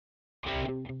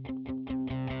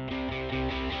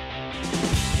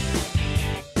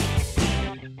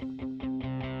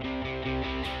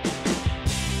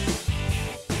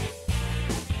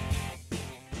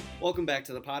Welcome back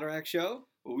to the Poterack Show,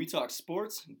 where we talk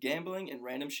sports, gambling, and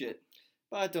random shit.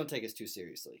 But don't take us too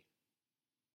seriously.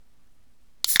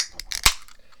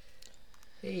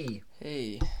 Hey,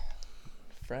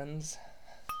 friends.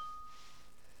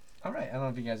 All right, I don't know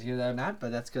if you guys hear that or not,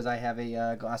 but that's because I have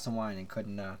a glass of wine and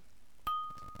couldn't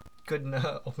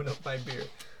open up my beer.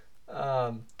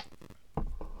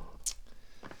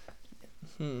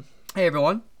 Hey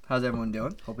everyone, how's everyone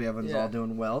doing? Hopefully everyone's all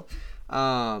doing well.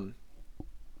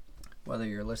 Whether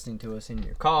you're listening to us in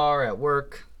your car, at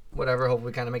work, whatever,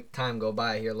 hopefully kind of make time go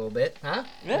by here a little bit, huh?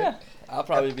 Yeah, I'll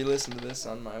probably be listening to this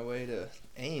on my way to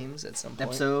Ames at some point.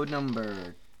 Episode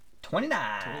number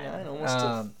 29. 29, almost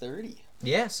to 30.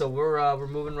 Yeah, so we're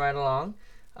moving right along.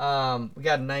 We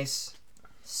got a nice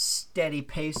steady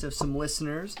pace of some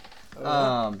listeners.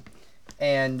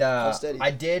 And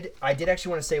I did actually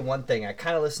want to say one thing. I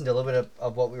kind of listened to a little bit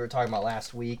of what we were talking about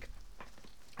last week.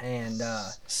 And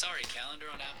sorry, calendar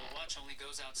on Apple Watch only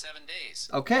goes out 7 days.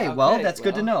 Okay, well, that's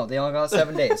good to know. They only go out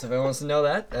 7 days. If anyone wants to know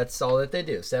that, that's all that they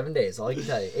do. 7 days, all I can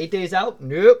tell you. 8 days out?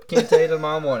 Nope, can't tell you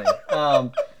tomorrow morning.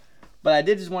 But I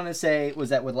did just want to say was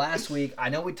that with last week, I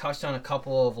know we touched on a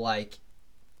couple of like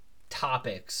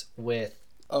topics with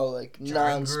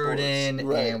John Gruden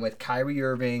and with Kyrie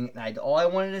Irving. And all I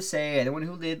wanted to say, anyone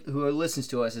who listens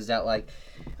to us, is that like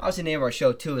obviously the name of our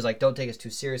show too is like don't take us too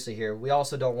seriously here. We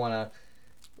also don't want to.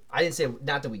 I didn't say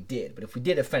not that we did, but if we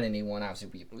did offend anyone,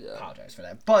 obviously we apologize for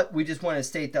that. But we just want to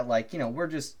state that like we're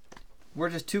just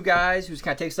two guys who just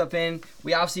kind of take stuff in.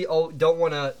 We obviously don't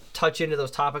want to touch into those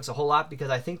topics a whole lot because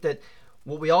I think that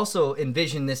what we also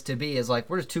envision this to be is like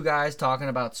we're just two guys talking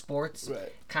about sports,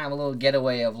 right? Kind of a little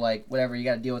getaway of like whatever you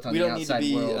got to deal with on the outside world.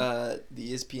 We don't need to be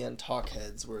the ESPN talk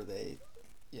heads where they,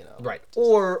 right?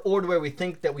 Or the way we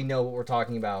think that we know what we're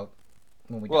talking about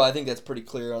when we. Well, I think that's pretty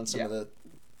clear on some of the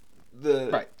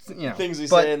right. things we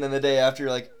say, and then the day after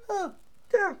you're like, oh,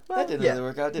 yeah, that didn't really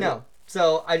work out, did it?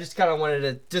 So I just kind of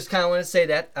wanted to say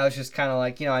that. I was just kind of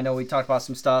like, I know we talked about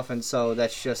some stuff, and so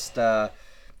that's just,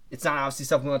 it's not obviously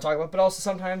something we want to talk about, but also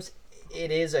sometimes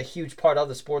it is a huge part of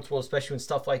the sports world, especially when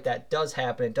stuff like that does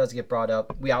happen, it does get brought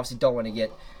up. We obviously don't want to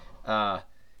get,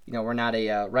 we're not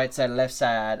a right side or left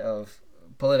side of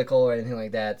political or anything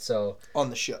like that, so. On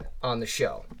the show.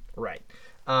 Right.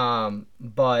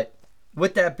 But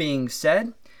with that being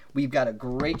said, we've got a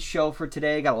great show for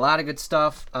today. Got a lot of good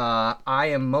stuff. I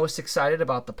am most excited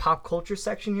about the pop culture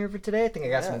section here for today. I think I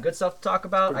got some good stuff to talk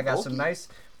about. I got some nice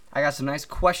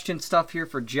question stuff here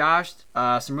for Josh.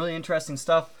 Some really interesting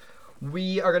stuff.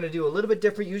 We are going to do a little bit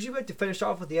different. Usually we like to finish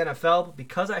off with the NFL, but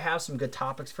because I have some good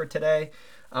topics for today,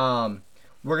 we're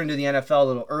going to do the NFL a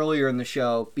little earlier in the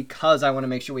show because I want to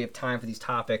make sure we have time for these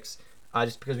topics.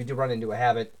 Just because we do run into a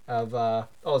habit of all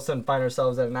of a sudden find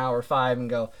ourselves at an hour 5 and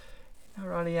go, now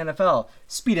we're on the NFL.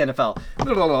 Speed NFL.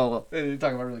 Talking about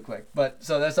really quick. But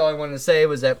so that's all I wanted to say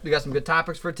was that we got some good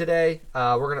topics for today.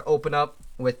 We're going to open up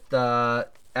with,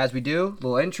 as we do, a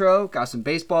little intro. Got some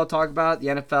baseball to talk about, the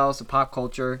NFL, some pop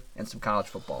culture, and some college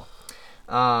football.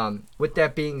 With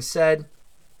that being said,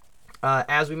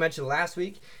 as we mentioned last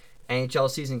week, NHL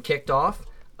season kicked off.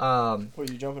 Were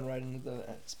you jumping right into the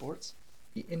sports?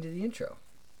 Into the intro.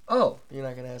 Oh. You're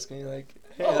not going to ask me like,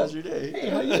 hey, how's your day? Hey,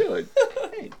 how you doing?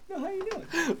 How you doing?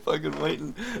 Fucking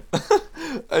waiting.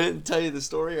 I didn't tell you the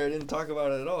story. I didn't talk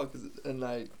about it at all.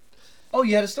 Oh,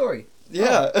 you had a story?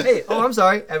 Yeah. I'm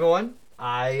sorry, everyone.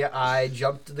 I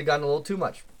jumped the gun a little too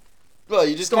much. Well,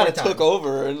 you just kind of took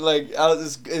over and it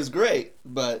was great.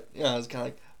 But, I was kind of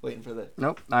like waiting for the...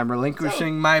 Nope. I'm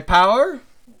relinquishing my power.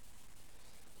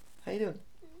 How you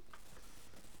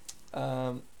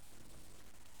doing?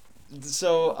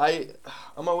 So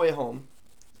on my way home,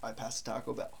 I passed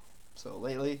Taco Bell. So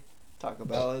lately, Taco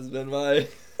Bell has been my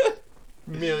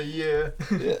milieu.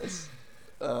 Yes.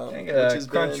 I got a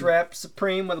Crunchwrap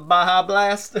Supreme with a Baja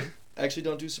Blast. Actually,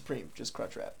 don't do Supreme, just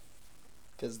Crunchwrap,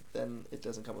 because then it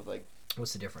doesn't come with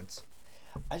What's the difference?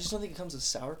 I just don't think it comes with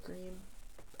sour cream.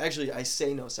 Actually, I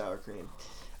say no sour cream.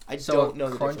 I don't know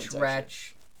the difference.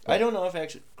 Crunchwrap. I don't know if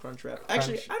actually Crunchwrap.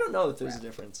 Actually, I don't know if there's a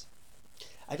difference.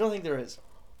 I don't think there is.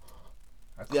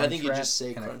 I think you just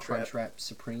say Crunchwrap. Crunchwrap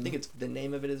Supreme. I think the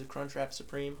name of it is a Crunchwrap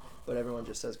Supreme, but everyone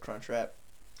just says Crunchwrap.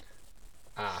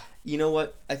 You know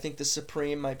what? I think the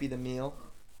Supreme might be the meal.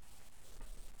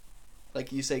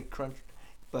 Like you say Crunch,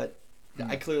 but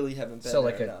I clearly haven't been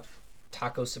there enough.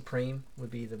 Taco Supreme would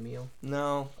be the meal?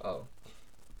 No. Oh.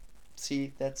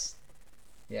 See, that's...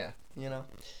 Yeah.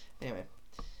 Anyway.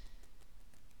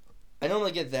 I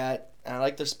normally get that, and I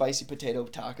like their spicy potato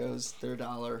tacos. They're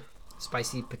 $1.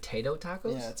 Spicy potato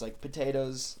tacos? Yeah, it's like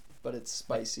potatoes, but it's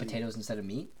spicy. Potatoes instead of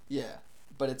meat? Yeah,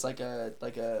 but it's like a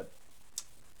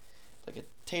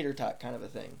tater tot kind of a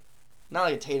thing. Not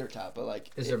like a tater tot, but like.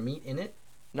 Is there meat in it?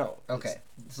 No. Okay.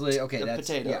 Okay, that's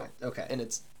potato. Yeah, okay. And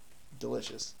it's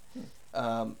delicious.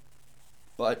 But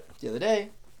the other day,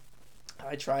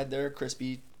 I tried their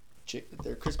crispy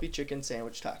chicken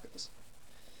sandwich tacos.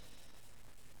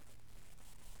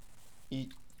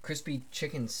 Crispy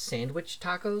chicken sandwich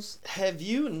tacos? Have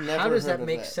you never? How does heard that of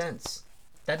make sense?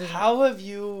 That doesn't. How have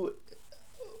you?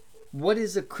 What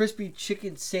is a crispy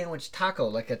chicken sandwich taco?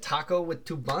 Like a taco with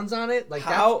 2 buns on it? Like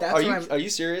How that's are what you? I'm, Are you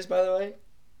serious? By the way,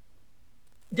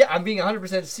 yeah, I'm being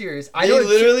 100% serious. I they know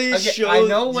literally okay, show. I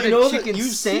know what a chicken.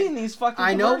 You've seen these fucking.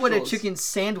 I know what a commercials. chicken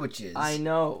sandwich is. I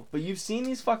know, but you've seen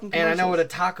these fucking. And I know what a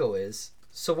commercials. taco is.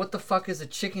 So what the fuck is a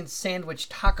chicken sandwich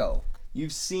taco?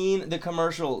 You've seen the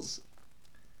commercials.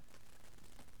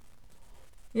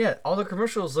 Yeah, all the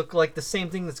commercials look like the same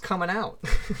thing that's coming out.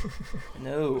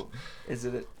 No, is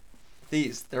it?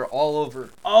 These, they're all over.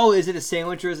 Oh, is it a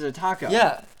sandwich or is it a taco?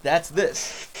 Yeah, that's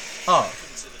this. Oh.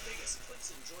 To the biggest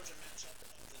Clemson, Georgia matchup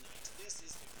of the night. This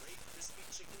is the Great Crispy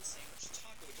Chicken Sandwich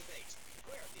Taco Debate,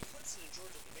 where the Clemson and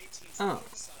Georgia debate teams will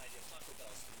decide if Taco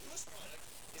Bell's newest product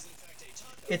is in fact a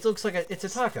taco. It looks like it's a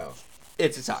taco.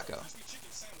 It's a taco. Crispy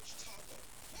Chicken Sandwich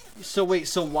Taco. So wait,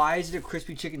 so why is it a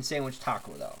crispy chicken sandwich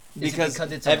taco though? Is it Because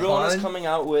it's a everyone bun? is coming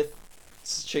out with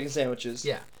chicken sandwiches.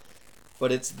 Yeah.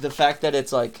 But it's the fact that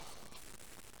it's like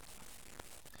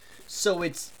So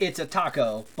it's a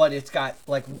taco, but it's got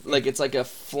like it's like a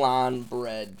flan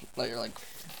bread, like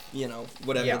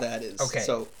whatever Yeah. that is. Okay.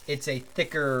 So it's a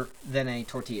thicker than a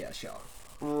tortilla shell.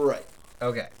 right.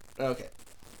 Okay. Okay.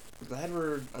 Glad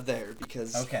we're there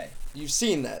because Okay. you've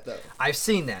seen that though. I've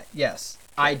seen that. Yes.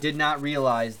 I did not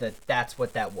realize that that's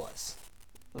what that was.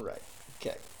 Right.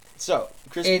 Okay. So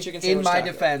crispy chicken sandwich. In my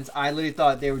taco. defense, I literally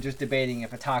thought they were just debating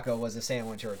if a taco was a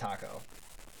sandwich or a taco.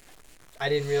 I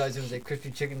didn't realize it was a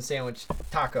crispy chicken sandwich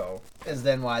taco. Is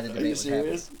then why the Are debate you was happening.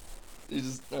 serious? You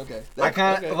just okay. I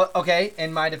kind of okay.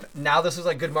 In my now this was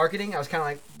like good marketing. I was kind of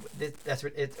like, that's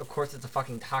what it. Of course, it's a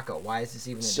fucking taco. Why is this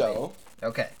even a So debate?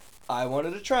 Okay. I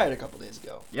wanted to try it a couple days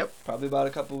ago. Yep. Probably about a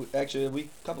couple weeks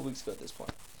ago at this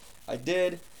point. I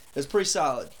did. It was pretty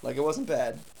solid. Like it wasn't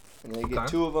bad. And they get Okay.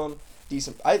 2 of them.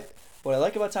 Decent. What I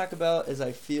like about Taco Bell is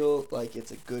I feel like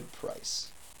it's a good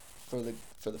price for the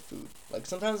food. Like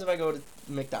sometimes if I go to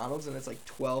McDonald's and it's like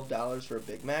 $12 for a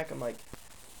Big Mac, I'm like,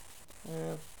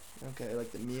 okay,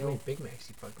 like the How meal. many Big Macs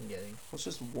you fucking getting? Well, it's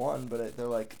just one, but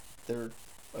they're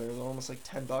almost like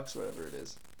 $10, whatever it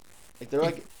is. Like they're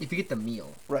like If you get the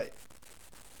meal. right.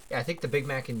 Yeah, I think the Big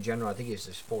Mac in general, I think it's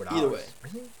just $4. Either way.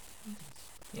 Really?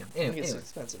 Yeah. I think Anyway. it's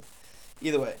expensive.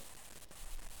 Either way.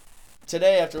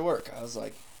 Today after work, I was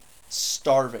like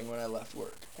starving when I left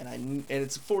work, and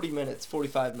it's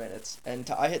 45 minutes, and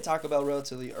I hit Taco Bell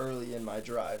relatively early in my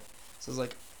drive, so I was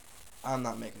like, I'm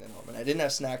not making it home, and I didn't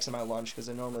have snacks in my lunch because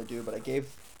I normally do, but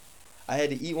I had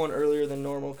to eat one earlier than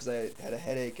normal because I had a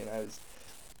headache, and I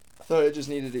thought I just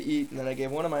needed to eat, and then I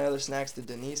gave one of my other snacks to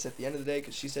Denise at the end of the day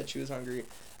because she said she was hungry,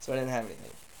 so I didn't have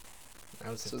anything. I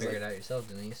would So have it's figured it out yourself,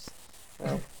 Denise.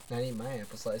 Well, Not eating my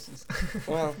apple slices.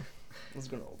 well, let's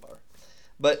go to Old Bar.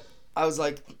 But I was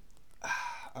like,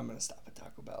 I'm going to stop at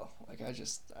Taco Bell. Like,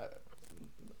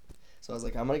 so I was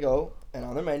like, I'm going to go. And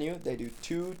on their menu, they do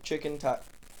you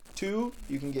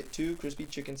can get 2 crispy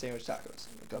chicken sandwich tacos.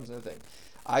 It comes in a thing.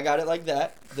 I got it like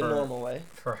that, the normal way.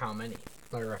 For how many?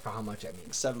 Or for how much, I mean.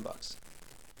 $7.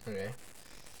 Okay.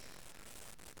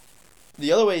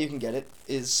 The other way you can get it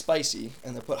is spicy,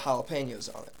 and they put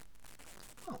jalapenos on it.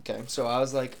 Oh. Okay, so I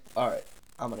was like, all right,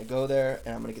 I'm going to go there,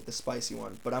 and I'm going to get the spicy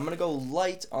one. But I'm going to go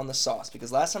light on the sauce,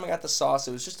 because last time I got the sauce,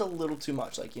 it was just a little too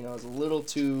much. Like, it was a little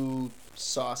too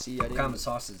saucy. What kind of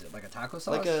sauce is it? Like a taco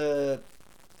sauce? Like a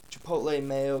chipotle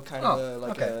mayo kind of,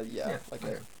 like okay.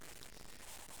 a...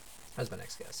 That's my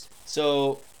next guess.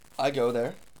 So I go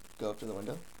there, go up to the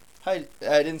window. I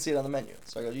didn't see it on the menu.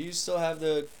 So I go, do you still have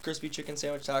the crispy chicken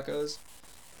sandwich tacos?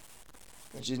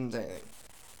 And she didn't say anything.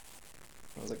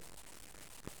 I was like,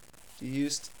 do you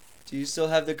still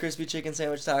have the crispy chicken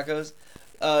sandwich tacos?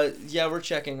 Yeah, we're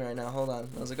checking right now. Hold on.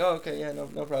 I was like, oh, okay, yeah, no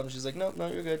problem. She's like, no,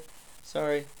 you're good.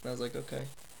 Sorry. And I was like, okay.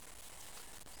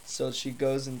 So she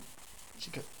goes and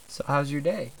So how's your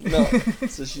day? no.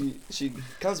 So she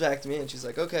comes back to me and she's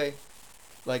like, okay,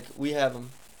 like we have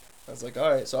them. I was like, all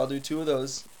right, so I'll do 2 of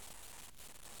those.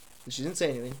 And she didn't say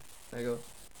anything. I go,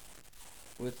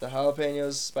 with the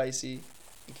jalapenos spicy,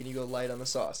 and can you go light on the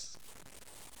sauce?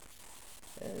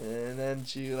 And then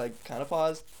she like kind of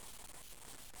paused.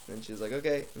 And she was like,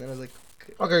 okay. And then I was like,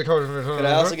 Okay, could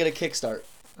I also get a kickstart?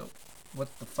 What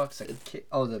the fuck's a kick?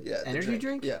 Oh, the energy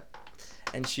drink? Yeah.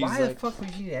 And she's Why like, the fuck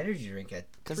would you need an energy drink at?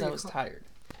 because I was tired.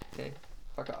 Okay,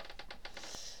 fuck off.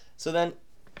 So then,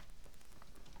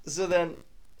 this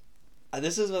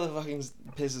is what the fucking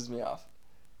pisses me off.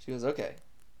 She goes, okay,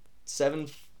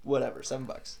 $7.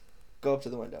 Go up to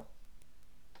the window.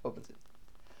 Opens it.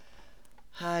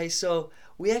 Hi, so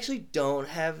we actually don't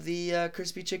have the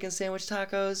crispy chicken sandwich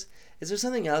tacos. Is there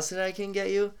something else that I can get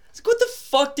you? I was like, what the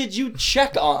fuck did you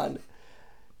check on?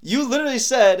 You literally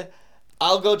said,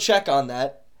 I'll go check on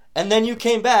that. And then you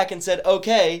came back and said,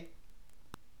 okay,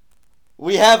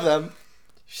 we have them.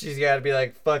 She's got to be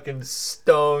like fucking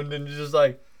stoned and just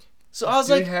like. So I was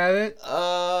Do like, you have it?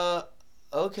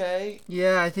 Okay.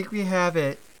 Yeah, I think we have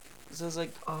it. So I was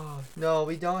like, Oh no,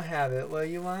 we don't have it. What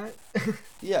do you want?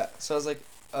 yeah. So I was like,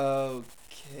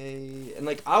 okay. And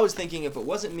like, I was thinking if it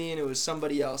wasn't me and it was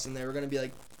somebody else and they were going to be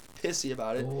like pissy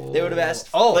about it, they would have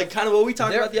asked, like kind of what we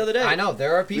talked about the other day. I know,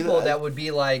 there are people that would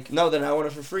be like, no, then I want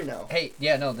it for free now. hey,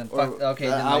 yeah, no, then fuck, okay,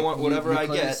 then I like, want whatever you I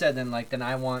clearly get. said, then like, then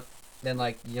I want, then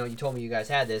like, you know, you told me you guys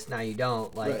had this, now you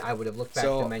don't, like, Right. I would have looked back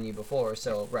So- at the menu before,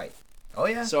 so, right. Oh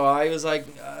yeah. So I was like,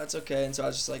 it's okay. And so I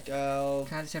was just like, Can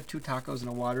I just have 2 tacos and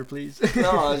a water, please? no,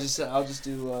 I'll just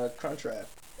do crunch wrap,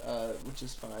 which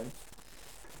is fine.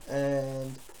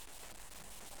 And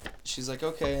she's like,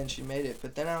 okay, and she made it.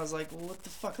 But then I was like, well, what the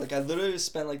fuck? Like, I literally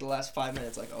spent like the last 5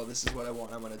 minutes like, oh, this is what I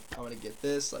want. I'm gonna get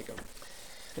this. Like,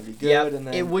 it's gonna be good. Yeah, and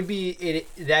then it would be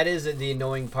that is the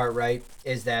annoying part, right?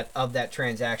 Is that of that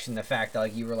transaction, the fact that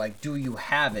like you were like, do you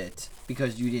have it?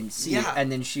 Because you didn't see it,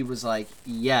 and then she was like,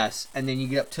 yes, and then you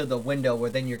get up to the window where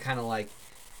then you're kind of like,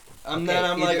 And okay, then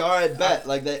I'm like, all right, bet.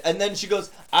 Like that, and then she goes,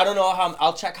 I don't know how.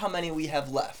 I'll check how many we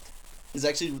have left. It's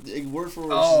actually word for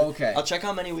word. Oh, okay. I'll check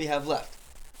how many we have left.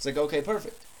 It's like, okay,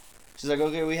 perfect. She's like,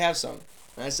 okay, we have some.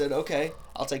 And I said, okay,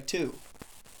 I'll take 2.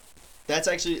 That's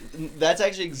actually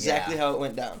exactly how it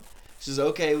went down. She says,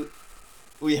 okay,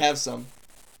 we have some.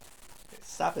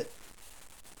 Stop it,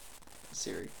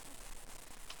 Siri.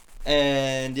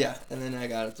 And yeah, and then I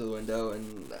got up to the window,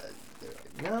 and they're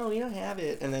like, no, you don't have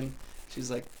it. And then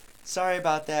she's like, sorry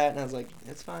about that. And I was like,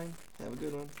 it's fine. Have a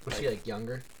good one. was she like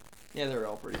younger? Yeah, they're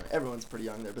all pretty. Everyone's pretty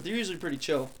young there, but they're usually pretty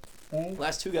chill.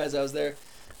 Last 2 guys I was there,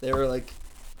 they were like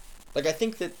I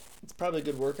think that it's probably a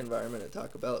good work environment at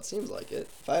Taco Bell. It seems like it.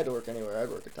 If I had to work anywhere, I'd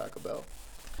work at Taco Bell.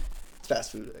 It's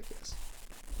fast food, I guess.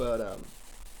 But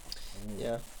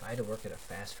yeah. If I had to work at a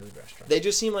fast food restaurant. They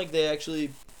just seem like they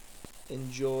actually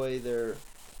enjoy their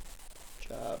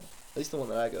job. At least the one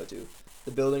that I go to.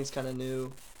 The building's kind of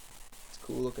new. It's a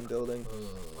cool looking building.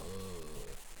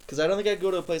 Because I don't think I'd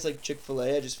go to a place like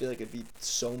Chick-fil-A. I just feel like it'd be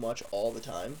so much all the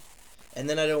time. And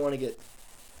then I don't want to get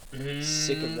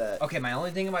sick of that. Okay, my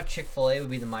only thing about Chick-fil-A would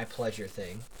be the my pleasure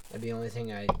thing. That'd be the only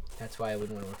thing that's why I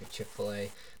wouldn't want to work at Chick-fil-A.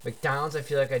 McDonald's, I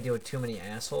feel like I deal with too many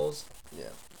assholes. Yeah.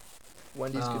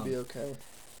 Wendy's could be okay.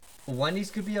 Wendy's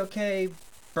could be okay.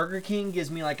 Burger King gives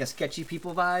me like a sketchy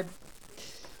people vibe.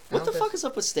 What the fuck is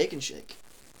up with Steak and Shake?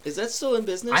 Is that still in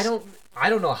business? I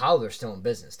don't know how they're still in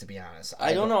business, to be honest.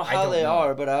 I don't know how they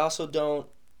are, but I also don't.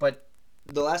 But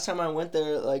the last time I went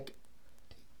there, like,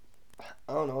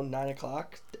 I don't know, 9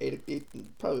 o'clock,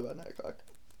 8, probably about 9 o'clock.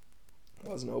 It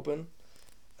wasn't open.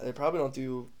 They probably don't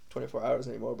do 24 hours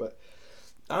anymore, but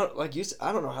I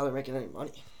don't know how they're making any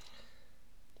money.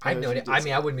 I know. I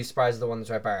mean, I wouldn't be surprised if the one that's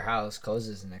right by our house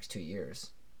closes in the next 2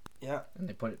 years. Yeah. And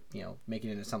they put it, make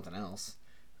it into something else.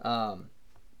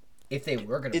 If they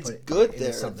were gonna it's put it good into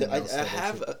there. something else,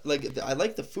 I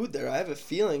like the food there. I have a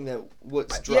feeling that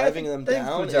what's driving them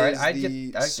down is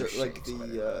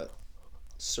the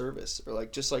service, or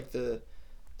like just like the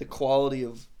quality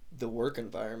of the work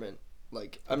environment.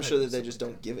 Like, I'm sure that they just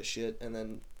don't give a shit, and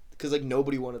then because like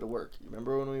nobody wanted to work. You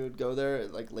remember when we would go there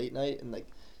at like late night and like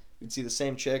we'd see the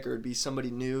same chick, or it'd be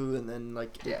somebody new, and then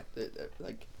like yeah.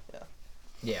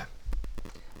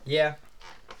 Yeah,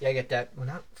 I get that. Well,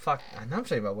 I'm not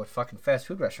talking about what fucking fast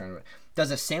food restaurant.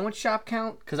 Does a sandwich shop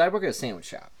count? Because I work at a sandwich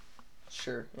shop.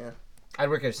 Sure, yeah. I'd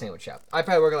work at a sandwich shop. I'd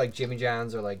probably work at like Jimmy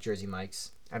John's or like Jersey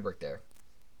Mike's. I'd work there.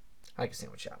 I like a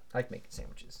sandwich shop. I like making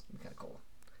sandwiches. It's kind of cool.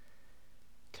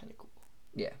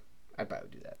 Yeah, I'd probably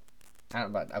do that. I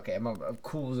don't know about, okay, I'm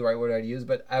cool is the right word I'd use,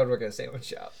 but I would work at a sandwich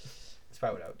shop. That's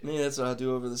probably what I would do. Yeah, that's what I'll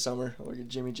do over the summer. I'll work at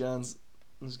Jimmy John's.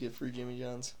 Let's get free Jimmy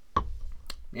John's.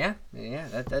 Yeah.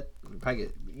 That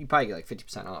you probably get like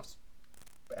 50% off.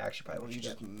 But actually, probably Why don't you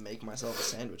just make myself a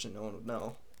sandwich and no one would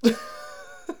know.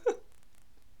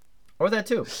 Or that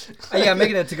too. I'm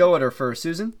making a to-go order for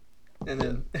Susan, and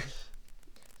then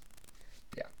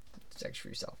yeah, it's extra for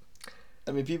yourself.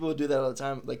 I mean, people would do that all the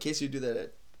time. Like Casey would do that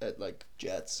at at like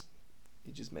Jets.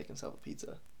 He'd just make himself a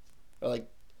pizza. Or like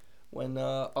when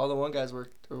all the one guys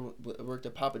worked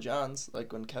at Papa John's,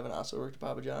 like when Kevin also worked at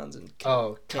Papa John's and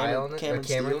Kyle Cameron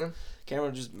Cameron.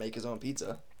 would just make his own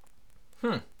pizza.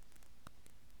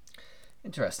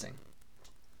 Interesting.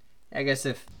 I guess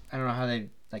I don't know how they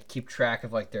like keep track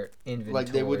of like their inventory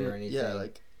Like they wouldn't, or anything. yeah,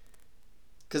 like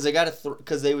because they gotta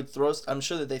because they would throw. I'm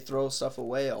sure that they throw stuff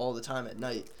away all the time at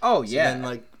night. Oh So yeah. then,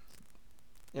 like,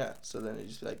 yeah. So then it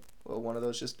just be like, well, one of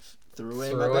those just threw away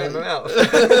Threw away in my mouth.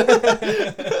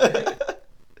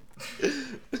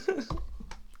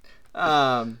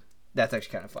 That's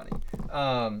actually kind of funny.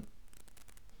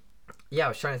 Yeah, I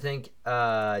was trying to think if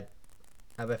I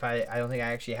don't think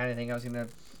I actually had anything I was gonna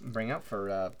bring up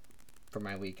for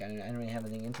my week. I don't really have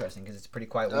anything interesting because it's a pretty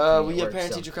quiet week. For me We at have work,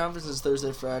 parent so. teacher conferences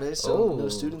Thursday, Friday, so no Oh.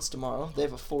 students tomorrow. They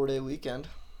have a 4-day weekend.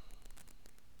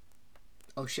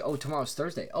 Oh shit! Oh, tomorrow's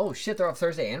Thursday. Oh shit! They're off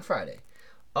Thursday and Friday.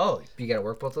 Oh, you gotta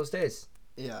work both those days.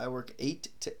 Yeah, I work 8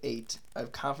 to 8. I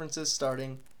have conferences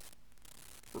starting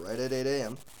right at 8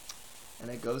 a.m. and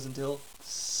it goes until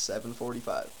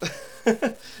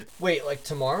 7:45. Wait, like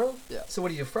tomorrow? Yeah. So what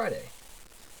do you do Friday?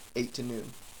 8 to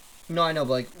noon. No, I know,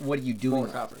 but like, what are you doing?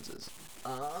 4 conferences.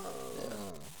 Oh,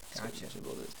 So gotcha.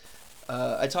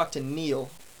 I talked to Neil,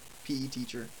 PE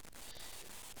teacher,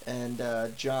 and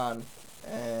John,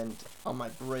 and on my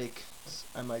break,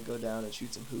 I might go down and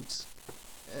shoot some hoops.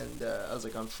 And I was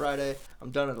like, on Friday, I'm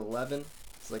done at 11.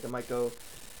 It's like I might go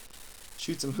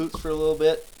shoot some hoops for a little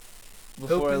bit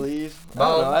before I Hooping? leave. I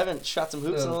Ball? don't know. I haven't shot some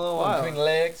hoops in a little while. Between the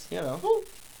legs. You know.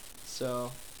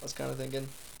 So I was kind of thinking,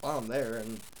 while I'm there,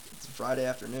 and it's a Friday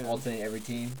afternoon. Alternate every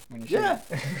team when you Yeah.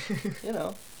 shoot. You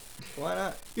know, why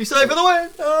not? You say for the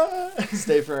win.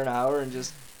 Stay for an hour and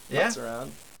just Yeah. mess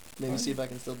around. Maybe see if I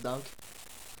can still dunk.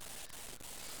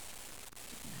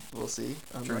 We'll see.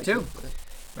 True, Like too. it, but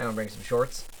I'm gonna bring some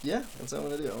shorts. yeah, that's what I'm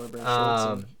gonna do. I'm gonna bring shorts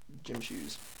and Um, gym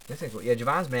shoes. This thing's cool. Yeah,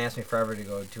 Javon's been asking me forever to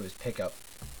go to his pickup.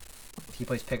 He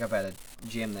plays pickup at a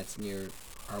gym that's near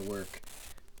our work.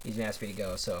 He's been asking me to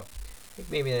go, so I think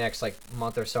maybe the next like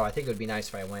month or so. I think it would be nice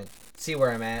if I went, see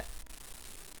where I'm at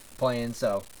playing.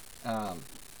 So, sounds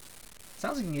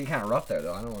like you can get kind of rough there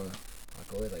though. I don't want to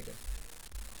go with like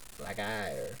a black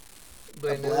eye or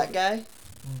A black guy?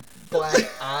 black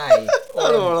eye.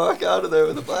 I don't want to walk out of there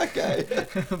with a black guy.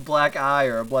 Black eye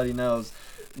or a bloody nose.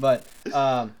 But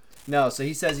no, so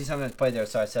he says he's sometimes play there,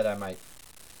 so I said I might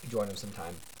join him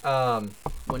sometime.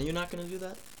 When are you not gonna do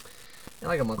that? In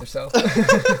like a month or so.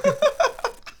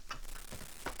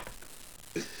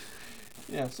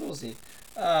 Yeah, so we'll see.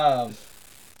 I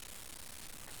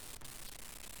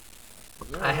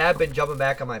have been jumping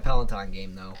back on my Peloton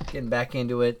game though, getting back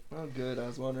into it. Oh, good. I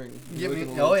was wondering. Get me,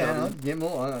 Looking a little no, tubby. get me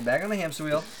on back on the hamster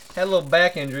wheel. Had a little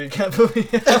back injury, kind of put me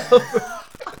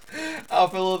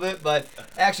out for a little bit, but it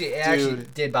actually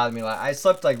Dude. did bother me a lot. I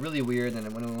slept like really weird,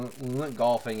 and when we went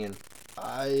golfing, and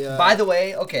I. by the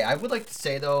way, okay, I would like to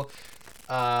say though,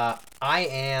 I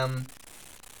am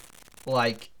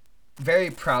like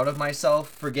very proud of myself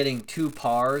for getting 2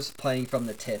 pars playing from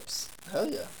the tips Hell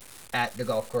yeah. at the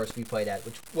golf course we played at,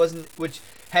 which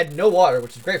had no water,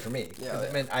 which was great for me. Yeah, 'cause yeah.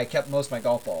 it meant I kept most of my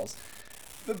golf balls.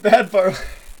 The bad part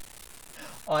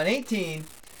on 18,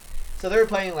 so they were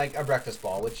playing like a breakfast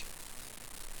ball, which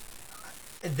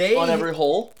they On every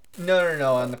hole?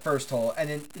 no on the first hole, and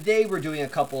then they were doing a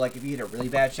couple like if you hit a really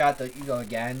bad shot, that you go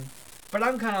again. But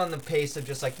I'm kind of on the pace of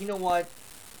just like, you know what?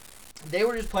 They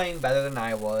were just playing better than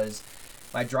I was.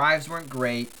 My drives weren't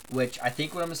great, which I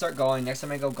think when I'm going to start going, next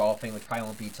time I go golfing, which probably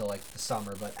won't be till like the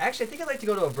summer, but actually I think I'd like to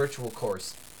go to a virtual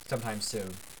course sometime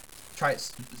soon. Try it,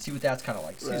 see what that's kind of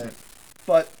like. Excuse me. Right.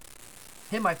 But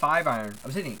hit my 5-iron. I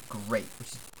was hitting it great, which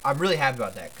is, I'm really happy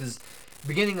about that because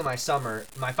beginning of my summer,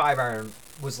 my 5-iron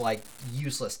was like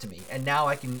useless to me, and now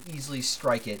I can easily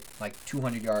strike it like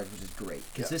 200 yards, which is great.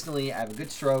 Consistently, I have a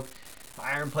good stroke. My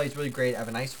iron play is really great. I have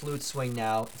a nice fluid swing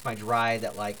now. It's my drive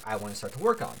that like I want to start to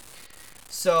work on.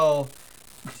 So,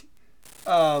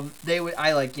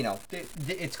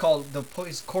 it's called, the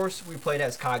course we played at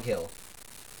is Cog Hill,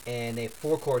 and they have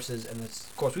 4 courses, and the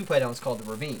course we played on is called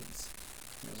the Ravines.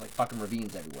 There's like fucking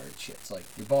ravines everywhere and shit. It's like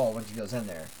your ball, once it goes in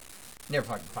there, never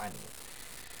fucking finding it.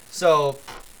 So,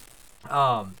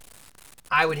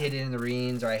 I would hit it in the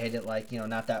ravines, or I hit it like,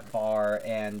 not that far,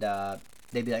 and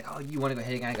they'd be like, "Oh, you want to go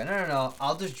hitting?" I go, "No.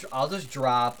 I'll just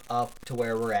drop up to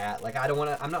where we're at. Like, I don't want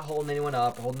to. I'm not holding anyone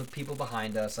up. Or holding the people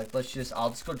behind us. Like, I'll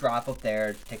just go drop up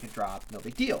there, take a drop. No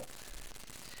big deal."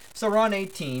 So we're on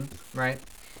 18, right?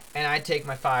 And I take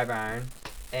my 5-iron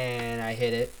and I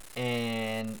hit it,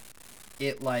 and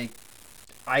it like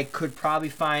I could probably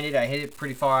find it. I hit it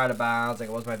pretty far out of bounds. Like,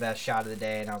 it was my best shot of the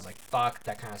day, and I was like, fuck,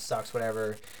 that kind of sucks,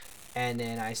 whatever. And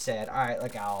then I said, all right,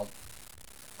 like, I'll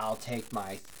take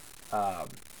my,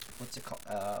 what's it called?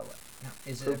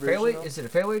 Is it a fairway? Is it a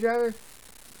fairway driver?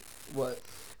 What?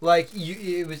 Like,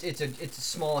 it's a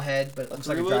small head, but it looks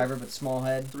like a driver, but small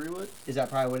head. 3-wood? Is that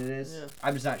probably what it is? Yeah.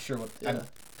 I'm just not sure what. Yeah. I'm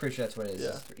pretty sure that's what it is.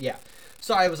 Yeah. Yeah.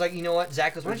 So I was like, you know what?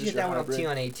 Zach goes, why Or don't you hit just that your one on hybrid. tee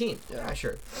on 18? Yeah. Yeah,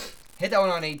 sure. Hit that one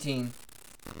on 18.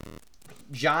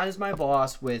 John is my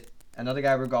boss with another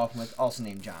guy we're golfing with, also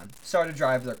named John. Started to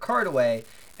drive their cart away,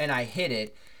 and I hit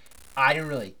it. I didn't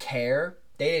really care.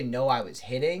 They didn't know I was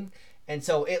hitting. And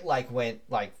so it, like, went,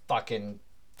 like, fucking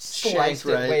sliced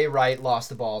it way right, lost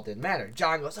the ball, didn't matter.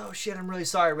 John goes, oh, shit, I'm really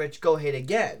sorry, Rich. Go hit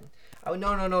again. I went,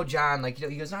 no, John. Like, you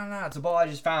know, he goes, no, it's a ball I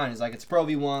just found. He's like, it's Pro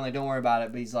V1. Like, don't worry about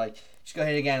it. But he's like, just go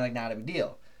hit it again. Like, not a big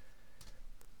deal.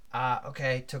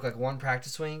 Okay. Took, like, one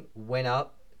practice swing. Went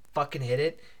up. Fucking hit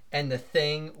it. And the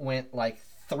thing went, like,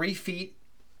 3 feet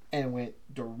and went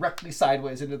directly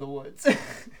sideways into the woods.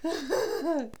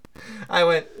 I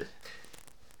went...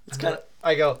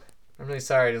 I go, I'm really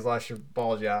sorry I just lost your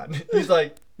ball, John. He's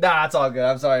like, nah, it's all good.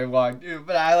 I'm sorry, wrong, dude.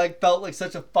 But I, like, felt like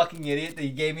such a fucking idiot that he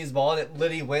gave me his ball, and it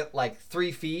literally went, like,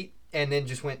 3 feet and then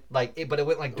just went, like, but it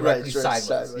went, like, directly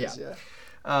sideways. Yeah.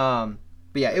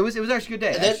 But, yeah, it was actually a good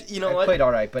day. And then, you know what? I played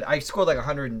all right, but I scored, like,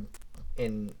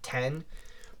 110.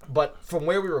 But from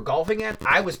where we were golfing at,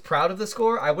 I was proud of the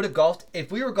score. I would have golfed,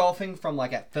 if we were golfing from,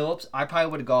 like, at Phillips, I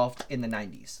probably would have golfed in the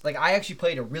 90s. Like, I actually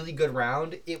played a really good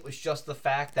round. It was just the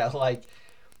fact that, like,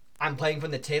 I'm playing from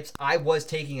the tips. I was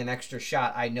taking an extra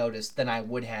shot, I noticed, than I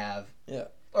would have. Yeah.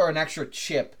 Or an extra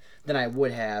chip than I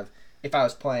would have if I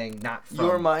was playing not from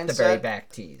Your mindset, the very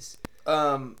back tees.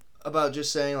 About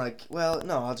just saying, like, well,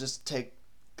 no, I'll just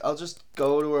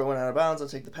go to where it went out of bounds, I'll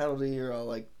take the penalty, or I'll,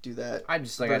 like, do that. I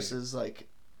just, like, versus, like,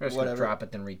 I'm just whatever. gonna drop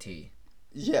it then re-tee.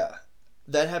 Yeah.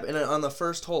 That happened on the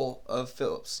first hole of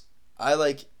Phillips.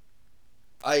 I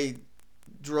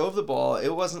drove the ball. It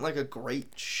wasn't like a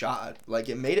great shot. Like,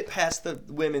 it made it past the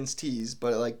women's tees,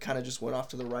 but it, like, kind of just went off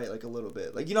to the right, like, a little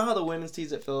bit. Like, you know how the women's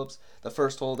tees at Phillips, the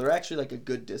first hole, they're actually, like, a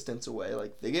good distance away.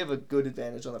 Like, they gave a good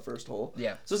advantage on the first hole.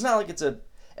 Yeah. So it's not like it's a...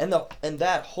 And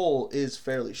that hole is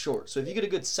fairly short. So if you get a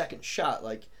good second shot,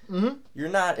 like, you're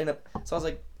not in a... So I was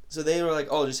like... So they were like,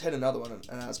 oh, just hit another one.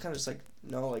 And I was kind of just like,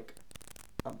 no, like,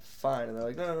 I'm fine. And they're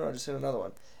like, no, just hit another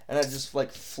one. And I just,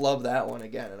 like, flubbed that one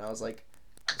again. And I was like,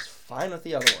 I was fine with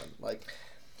the other one.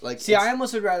 Like. See, I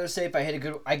almost would rather say if I hit a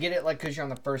good... I get it, like, because you're on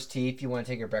the first tee, if you want to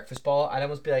take your breakfast ball, I'd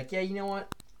almost be like, yeah, you know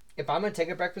what? If I'm going to take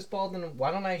a breakfast ball, then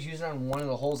why don't I just use it on one of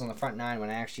the holes on the front nine when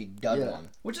I actually dug one?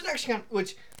 Which is actually kind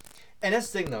of... And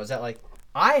that's the thing, though, is that, like,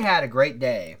 I had a great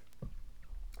day.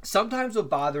 Sometimes what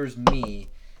bothers me...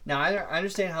 Now, I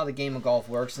understand how the game of golf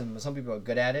works, and some people are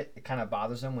good at it. It kind of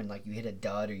bothers them when, like, you hit a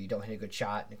dud or you don't hit a good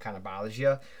shot, and it kind of bothers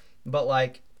you. But,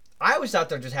 like, I was out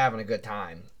there just having a good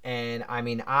time. And, I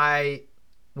mean,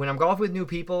 when I'm golfing with new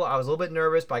people, I was a little bit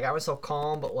nervous, but I got myself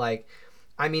calm. But, like,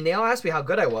 I mean, they all asked me how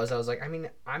good I was. I was like, I mean,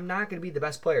 I'm not going to be the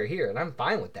best player here, and I'm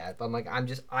fine with that. But I'm like, I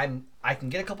can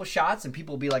get a couple shots, and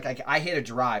people will be like, I hit a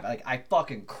drive. Like, I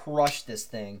fucking crushed this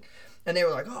thing. And they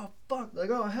were like, oh, fuck. Like,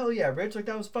 oh, hell yeah, Rich. Like,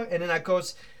 that was fuck. And then I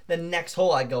goes, the next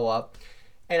hole I go up,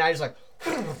 and I just, like,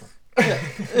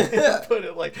 put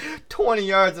it, like, 20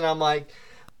 yards, and I'm like,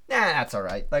 nah, that's all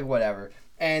right. Like, whatever.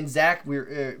 And Zach, he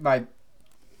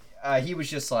was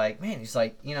just like, man, he's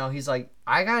like, you know, he's like,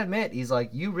 I gotta admit, he's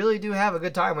like, you really do have a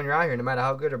good time when you're out here, no matter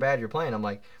how good or bad you're playing. I'm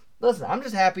like, listen, I'm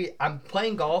just happy. I'm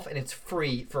playing golf, and it's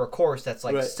free for a course that's,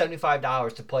 like,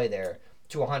 $75 to play there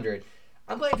to $100.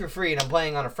 I'm playing for free, and I'm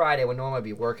playing on a Friday when no one might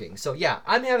be working. So, yeah,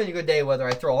 I'm having a good day whether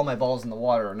I throw all my balls in the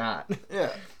water or not.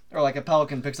 Yeah. Or, like, a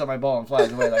pelican picks up my ball and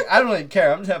flies away. Like, I don't really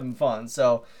care. I'm just having fun.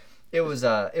 So, it was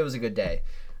a good day.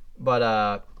 But,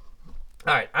 all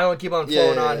right, I don't want to keep on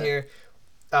flowing on here.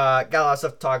 Got a lot of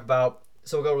stuff to talk about,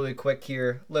 so we'll go really quick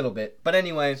here, a little bit. But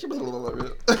anyway,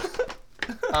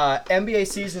 NBA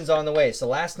season's on the way. So,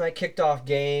 last night kicked off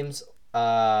games.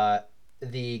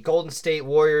 The Golden State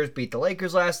Warriors beat the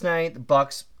Lakers last night. The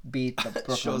Bucks beat the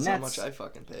Brooklyn Shows Nets. how much I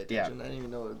fucking pay attention. I didn't even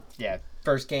know. Yeah,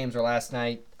 first games were last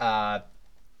night.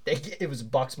 It was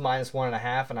Bucks minus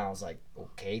 1.5, and I was like,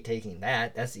 okay, taking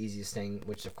that. That's the easiest thing,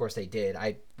 which of course they did.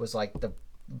 I was like, the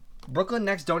Brooklyn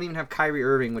Nets don't even have Kyrie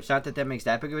Irving, which not that makes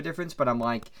that big of a difference, but I'm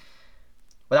like,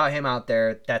 without him out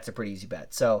there, that's a pretty easy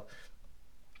bet. So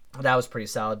that was pretty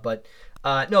solid, but.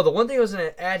 No, the one thing I was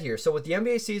going to add here. So with the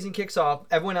NBA season kicks off,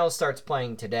 everyone else starts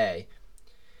playing today.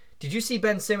 Did you see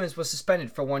Ben Simmons was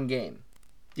suspended for one game?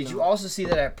 Did you also see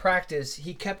that at practice,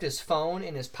 he kept his phone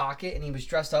in his pocket and he was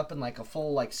dressed up in like a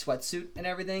full like sweatsuit and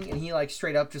everything, and he like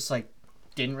straight up just like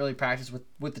didn't really practice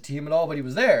with the team at all, but he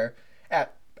was there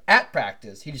at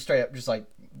practice. He just straight up just like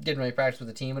didn't really practice with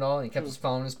the team at all, and he kept his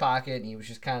phone in his pocket, and he was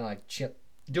just kind of like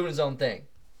doing his own thing.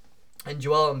 And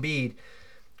Joel Embiid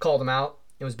called him out.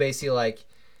 It was basically like,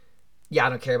 yeah, I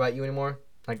don't care about you anymore.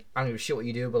 Like, I don't give a shit what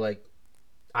you do, but like,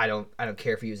 I don't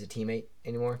care for you as a teammate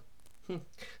anymore.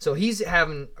 So he's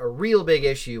having a real big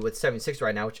issue with 76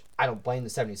 right now, which I don't blame the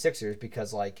 76ers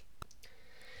because like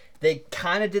they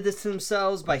kind of did this to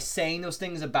themselves by saying those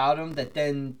things about him that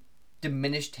then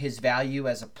diminished his value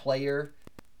as a player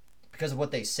because of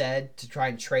what they said to try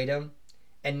and trade him.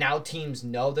 And now teams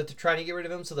know that they're trying to get rid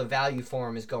of him, so the value for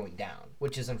him is going down,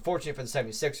 which is unfortunate for the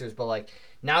 76ers, but like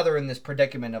now they're in this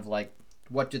predicament of like,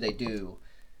 what do they do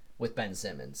with Ben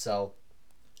Simmons? So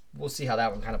we'll see how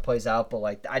that one kind of plays out, but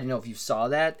like I don't know if you saw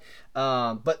that.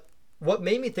 But what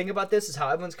made me think about this is how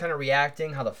everyone's kind of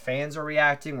reacting, how the fans are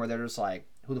reacting, where they're just like,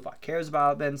 who the fuck cares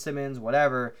about Ben Simmons,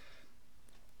 whatever.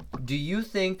 Do you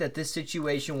think that this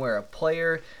situation where a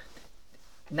player,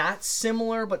 not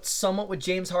similar, but somewhat with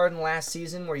James Harden last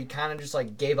season, where he kind of just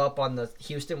like gave up on the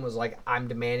Houston, was like, I'm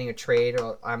demanding a trade,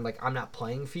 or I'm not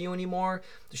playing for you anymore.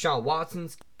 Deshaun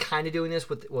Watson's kind of doing this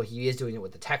he is doing it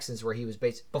with the Texans, where he was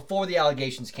before the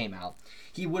allegations came out.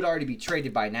 He would already be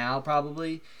traded by now,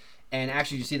 probably. And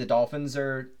actually, you see the Dolphins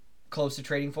are close to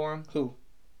trading for him. Who?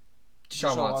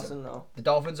 Deshaun Watson. No. The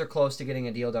Dolphins are close to getting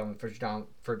a deal done for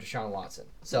Deshaun Watson.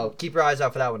 So keep your eyes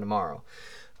out for that one tomorrow.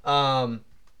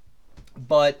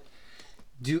 But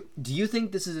do you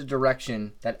think this is a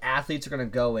direction that athletes are going to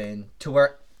go in to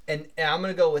where, and I'm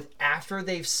going to go with after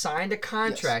they've signed a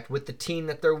contract with the team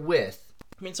that they're with?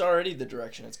 I mean, it's already the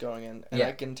direction it's going in. And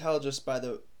I can tell just by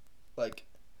the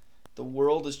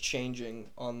world is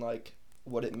changing on, like,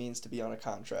 what it means to be on a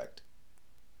contract.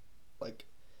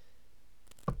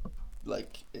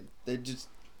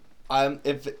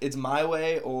 If it's my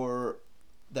way or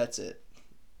that's it.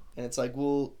 And it's like,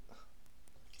 well,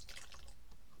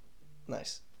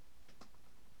 nice.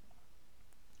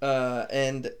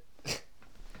 And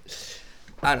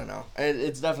I don't know.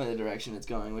 It's definitely the direction it's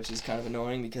going, which is kind of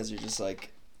annoying because you're just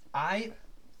like, I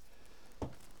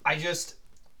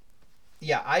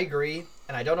agree,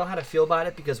 and I don't know how to feel about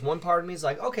it because one part of me is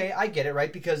like, okay, I get it,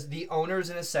 right? Because the owners,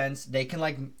 in a sense, they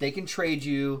can trade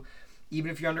you even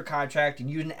if you're under contract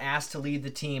and you didn't ask to leave the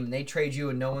team, and they trade you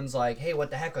and no one's like, hey, what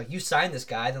the heck? Like, you signed this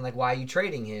guy, then like, why are you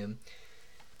trading him?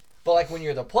 But like when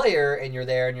you're the player and you're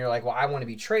there and you're like, well, I want to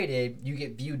be traded, you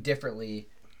get viewed differently.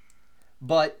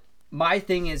 But my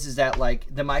thing is that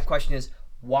like, my question is,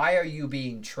 why are you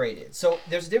being traded? So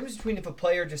there's a difference between if a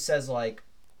player just says like,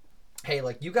 hey,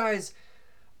 like you guys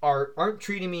aren't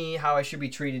treating me how I should be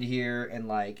treated here, and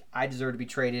like I deserve to be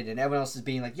traded, and everyone else is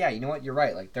being like, yeah, you know what, you're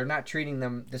right, like they're not treating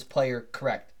this player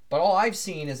correct. But all I've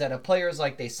seen is that a player is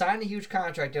like, they sign a huge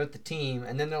contract with the team,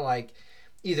 and then they're like,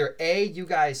 either A, you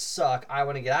guys suck, I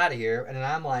want to get out of here, and then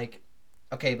I'm like,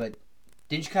 okay, but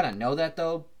didn't you kind of know that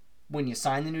though when you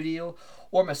signed the new deal?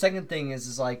 Or my second thing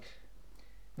is like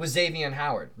with Xavier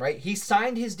Howard, right? He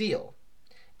signed his deal,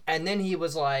 and then he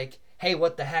was like, hey,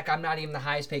 what the heck, I'm not even the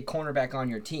highest paid cornerback on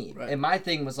your team. Right. And my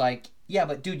thing was like, yeah,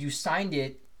 but dude, you signed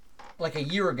it like a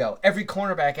year ago. Every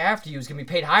cornerback after you is going to be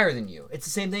paid higher than you. It's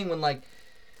the same thing when like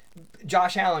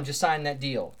Josh Allen just signed that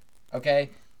deal, okay?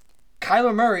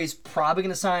 Kyler Murray's probably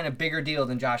going to sign a bigger deal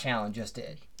than Josh Allen just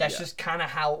did. That's just kind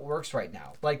of how it works right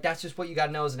now. Like, that's just what you got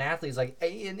to know as an athlete. It's like,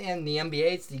 in the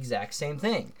NBA, it's the exact same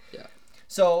thing. Yeah.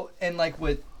 So, and like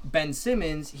with Ben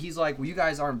Simmons, he's like, well, you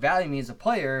guys aren't valuing me as a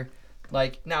player.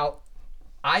 Like, now,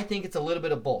 I think it's a little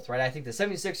bit of both, right? I think the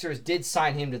 76ers did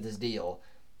sign him to this deal,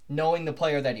 knowing the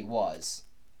player that he was,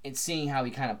 and seeing how he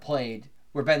kind of played,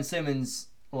 where Ben Simmons,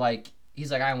 like,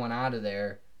 he's like, I want out of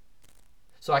there.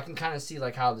 So I can kind of see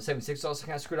like how the 76ers also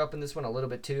kind of screwed up in this one a little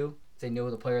bit too. They knew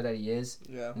the player that he is.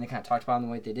 Yeah. And they kind of talked about him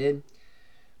the way they did.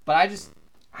 But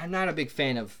I'm not a big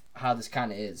fan of how this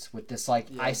kind of is with this, like,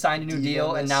 I signed a new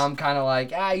deal and now I'm kind of like,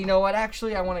 you know what,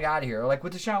 actually I want to get out of here. Or like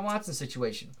with the Deshaun Watson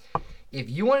situation. If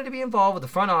you wanted to be involved with the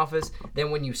front office, then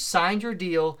when you signed your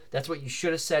deal, that's what you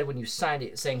should have said when you signed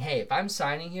it, saying, hey, if I'm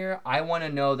signing here, I want to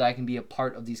know that I can be a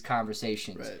part of these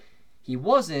conversations. Right. He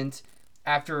wasn't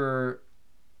after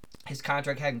his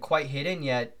contract hadn't quite hit in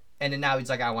yet, and then now he's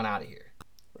like, I want out of here.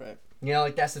 Right. You know,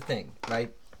 like, that's the thing,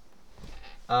 right?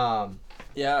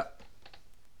 Yeah.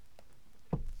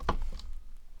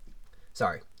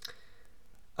 Sorry.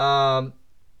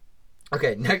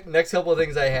 Okay, next couple of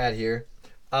things I had here.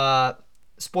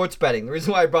 Sports betting. The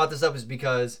reason why I brought this up is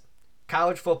because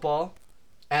college football,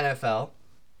 NFL,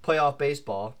 playoff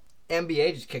baseball,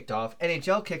 NBA just kicked off,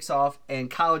 NHL kicks off, and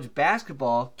college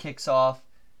basketball kicks off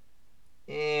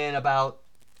in about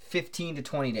 15 to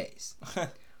 20 days.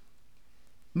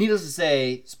 Needless to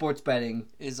say, sports betting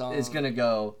is going to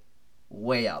go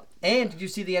way up. And did you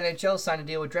see the NHL sign a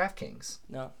deal with DraftKings?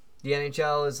 No. The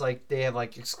NHL is like, they have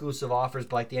like exclusive offers,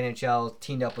 but like the NHL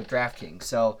teamed up with DraftKings.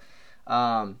 So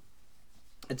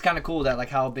it's kind of cool that like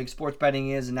how big sports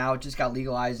betting is, and now it just got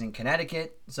legalized in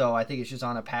Connecticut. So I think it's just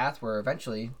on a path where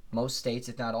eventually most states,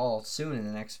 if not all, soon in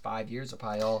the next 5 years will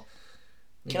probably all.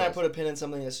 Can I put a pin in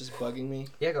something that's just bugging me?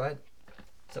 Yeah, go ahead.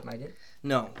 Something I did?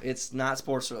 No, it's not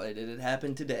sports related. It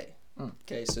happened today.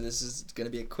 Okay, so this is going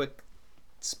to be a quick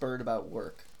spurt about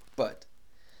work, but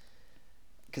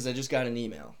because I just got an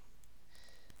email.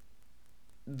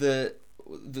 The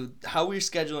how we're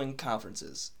scheduling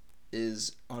conferences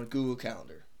is on Google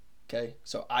Calendar. Okay,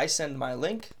 so I send my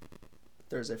link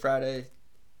Thursday, Friday.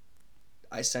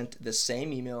 I sent the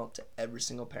same email to every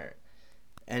single parent,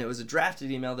 and it was a drafted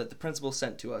email that the principal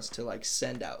sent to us to like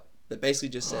send out. That basically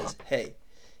just says, "Hey,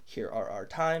 here are our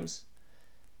times.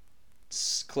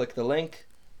 Click the link.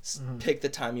 Pick the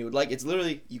time you would like." It's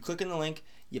literally, you click in the link,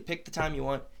 you pick the time you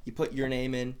want, you put your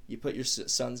name in, you put your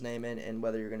son's name in, and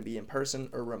whether you're going to be in person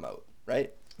or remote,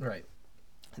 right? Right.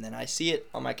 And then I see it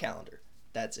on my calendar.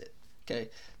 That's it. Okay?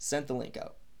 Sent the link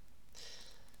out.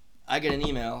 I get an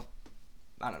email,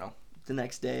 I don't know, the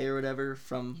next day or whatever,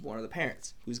 from one of the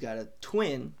parents who's got a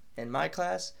twin in my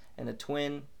class and a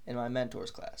twin in my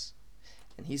mentor's class.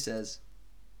 And he says,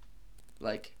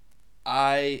 like,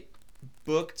 I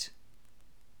booked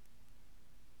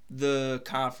the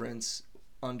conference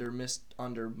under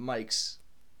Mike's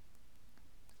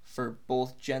for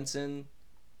both Jensen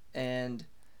and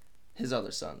his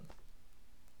other son.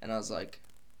 And I was like,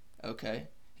 okay.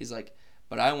 He's like,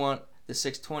 but I want the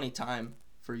 6:20 time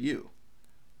for you.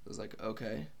 I was like,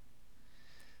 okay.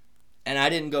 And I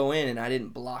didn't go in and I didn't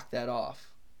block that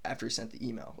off after he sent the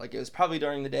email. Like, it was probably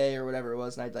during the day or whatever it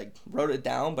was, and I like wrote it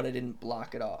down, but I didn't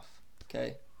block it off.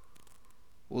 Okay?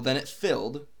 Well, then it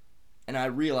filled, and I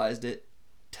realized it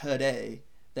today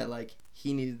that like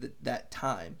he needed that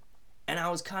time. And I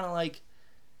was kind of like,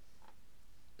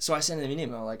 so I sent him an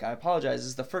email like, I apologize, this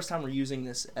is the first time we're using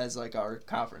this as like our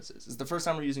conferences. It's the first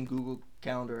time we're using Google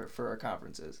Calendar for our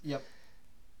conferences. Yep.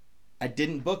 I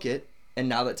didn't book it, and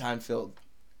now that time filled.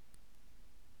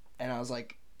 And I was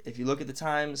like, if you look at the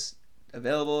times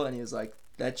available, and he was like,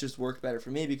 that just worked better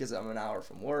for me because I'm an hour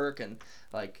from work, and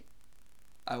like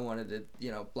I wanted to,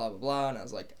 blah blah blah. And I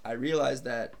was like, I realized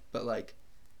that, but like,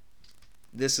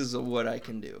 this is what I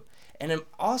can do. And I'm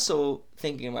also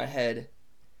thinking in my head,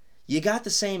 you got the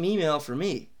same email for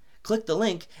me. Click the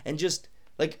link and just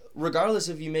like, regardless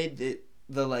if you made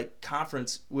the like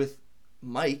conference with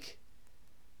Mike,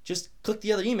 just click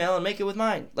the other email and make it with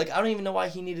mine. Like, I don't even know why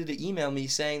he needed to email me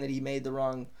saying that he made the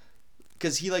wrong,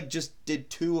 because he like just did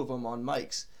 2 of them on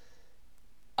Mike's.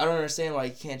 I don't understand why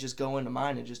he can't just go into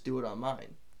mine and just do it on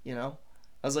mine, I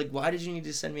was like, why did you need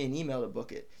to send me an email to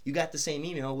book it? You got the same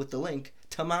email with the link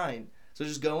to mine. So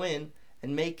just go in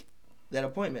and make that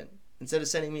appointment. Instead of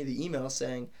sending me the email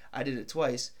saying I did it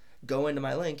twice, go into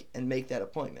my link and make that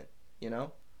appointment,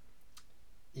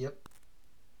 Yep.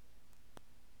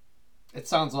 It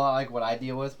sounds a lot like what I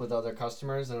deal with other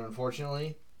customers, and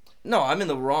unfortunately... No, I'm in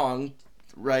the wrong,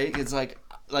 right? It's like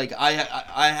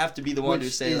I have to be the one to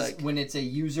say, like... when it's a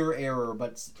user error,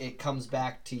 but it comes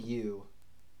back to you.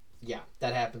 Yeah,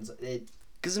 that happens.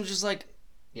 Because I'm just like...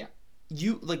 Yeah.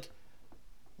 You, like...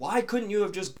 Why couldn't you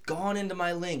have just gone into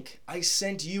my link? I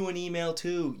sent you an email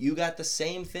too. You got the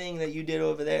same thing that you did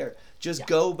over there. Just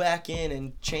go back in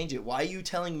and change it. Why are you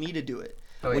telling me to do it?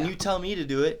 When you tell me to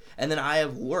do it, and then I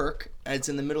have work, and it's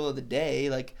in the middle of the day,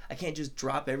 like, I can't just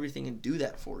drop everything and do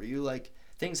that for you. Like,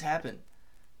 things happen.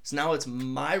 So now it's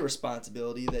my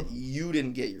responsibility that you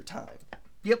didn't get your time.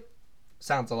 Yep.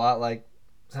 Sounds a lot like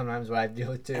sometimes what I deal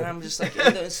with too. And I'm just like,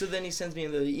 so then he sends me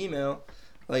the email,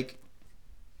 like,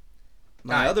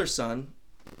 my other son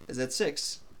is at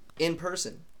 6 in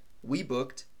person. We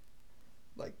booked,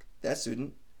 like, that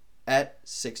student at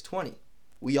 6:20.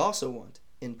 We also want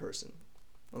in person.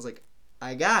 I was like,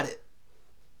 I got it.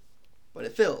 But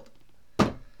it filled.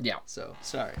 Yeah. So,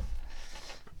 sorry.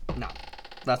 No.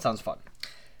 That sounds fun.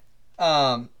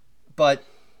 But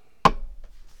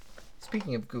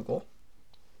speaking of Google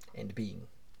and being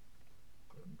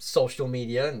social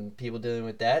media and people dealing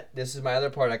with that, this is my other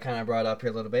part I kind of brought up here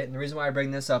a little bit. And the reason why I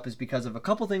bring this up is because of a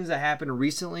couple things that happened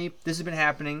recently. This has been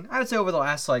happening, I would say, over the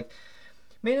last,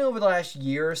 maybe over the last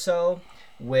year or so,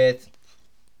 with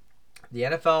the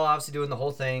NFL obviously doing the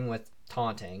whole thing with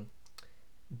taunting,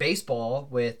 baseball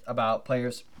with about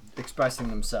players expressing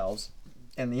themselves,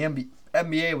 and the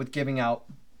NBA with giving out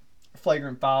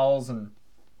flagrant fouls and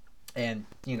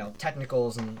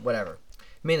technicals and whatever.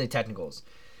 mainly technicals.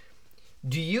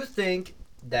 Do you think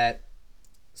that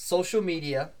social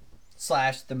media /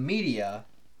 the media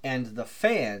and the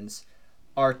fans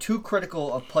are too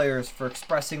critical of players for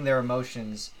expressing their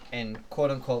emotions and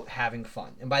quote unquote having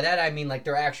fun? And by that I mean like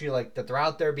they're actually like that they're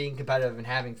out there being competitive and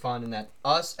having fun, and that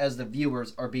us as the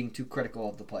viewers are being too critical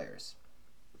of the players.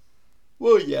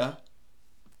 Well, yeah.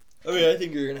 I mean, I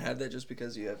think you're gonna have that just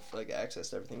because you have like access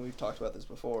to everything. We've talked about this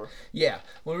before. Yeah.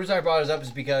 Well, the reason I brought this up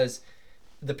is because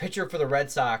the pitcher for the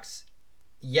Red Sox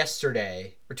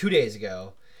yesterday or 2 days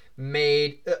ago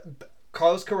made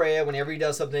Carlos Correa, whenever he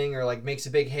does something or like makes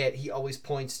a big hit, he always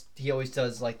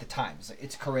does like the time.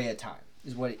 It's Correa time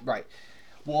is what right.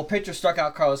 Well, a pitcher struck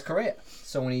out Carlos Correa,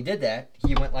 so when he did that,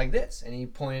 he went like this and he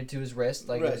pointed to his wrist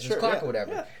like it was his clock or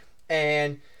whatever. Yeah.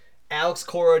 And Alex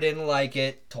Cora didn't like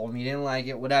it, told me he didn't like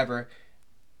it, whatever.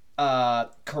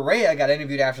 Correa got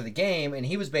interviewed after the game, and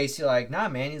he was basically like, "Nah,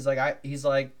 man." He's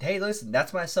like, "Hey, listen,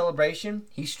 that's my celebration.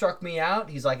 He struck me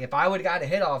out." He's like, "If I would have got a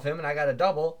hit off him and I got a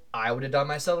double, I would have done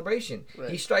my celebration.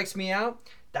 Right. He strikes me out.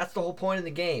 That's the whole point of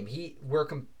the game.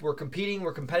 We're competing,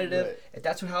 we're competitive. Right. If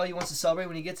that's how he wants to celebrate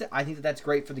when he gets it, I think that's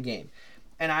great for the game."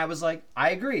 And I was like, I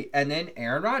agree. And then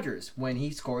Aaron Rodgers, when he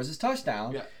scores his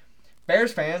touchdown,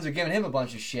 Bears fans are giving him a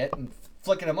bunch of shit and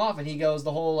flicking him off, and he goes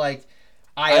the whole like,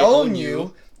 "I own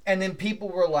you." And then people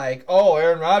were like, "Oh,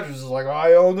 Aaron Rodgers is like,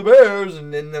 I own the Bears."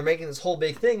 And then they're making this whole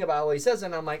big thing about what he says.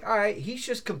 And I'm like, all right, he's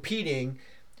just competing.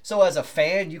 So as a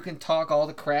fan, you can talk all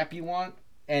the crap you want.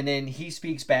 And then he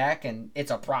speaks back, and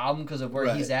it's a problem because of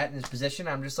where he's at in his position.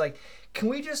 I'm just like, can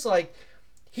we just like,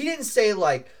 he didn't say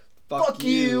like, fuck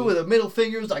you with a middle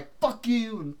finger. It was like, fuck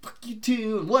you and fuck you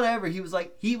too and whatever. He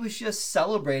was just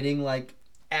celebrating like,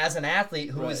 as an athlete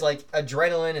who is like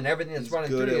adrenaline and everything that's running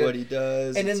through you. He's good at what he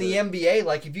does. And in the NBA,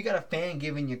 like if you got a fan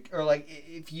giving you, or like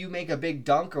if you make a big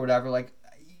dunk or whatever, like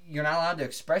you're not allowed to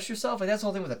express yourself. Like that's the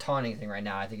whole thing with the taunting thing right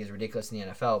now. I think is ridiculous in the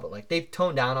NFL, but like they've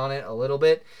toned down on it a little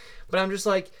bit. But I'm just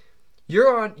like, you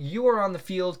are on the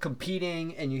field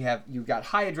competing, and you've got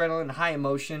high adrenaline, and high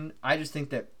emotion. I just think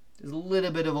that there's a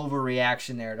little bit of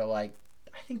overreaction there to like,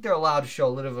 I think they're allowed to show a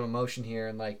little bit of emotion here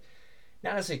and like,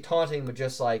 not necessarily taunting, but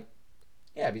just like.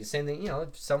 Yeah, it'd be the same thing,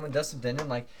 if someone does something and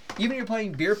like, even you're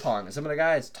playing beer pong and some of the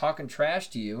guys talking trash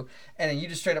to you and then you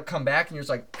just straight up come back and you're just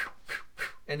like,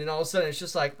 and then all of a sudden it's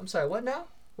just like, I'm sorry, what now?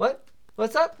 What?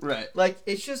 What's up? Right. Like,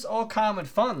 it's just all common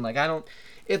fun. Like,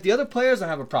 if the other players don't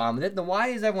have a problem with it, then why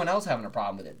is everyone else having a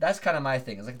problem with it? That's kind of my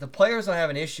thing. It's like, if the players don't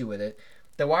have an issue with it,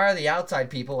 then why are the outside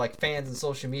people, like fans and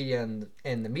social media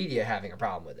and the media having a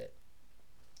problem with it?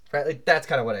 Right? Like, that's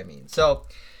kind of what I mean. So,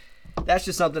 that's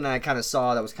just something I kind of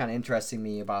saw that was kind of interesting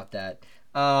me about that.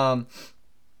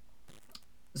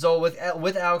 So with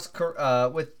Alex Correa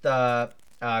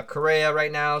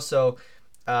right now, so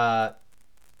you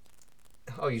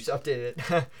just updated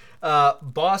it.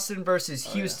 Boston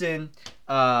versus Houston.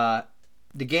 The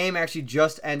game actually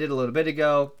just ended a little bit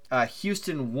ago.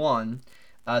 Houston won.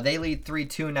 They lead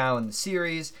 3-2 now in the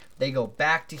series. They go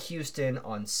back to Houston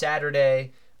on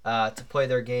Saturday. To play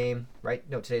their game, right?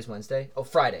 No, today's Wednesday. Oh,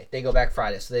 Friday. They go back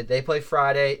Friday. So they play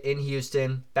Friday in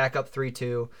Houston, back up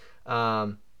 3-2.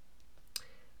 I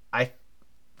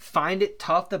find it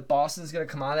tough that Boston's going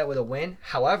to come out of that with a win.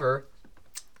 However,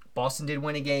 Boston did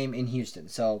win a game in Houston,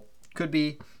 so could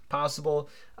be possible.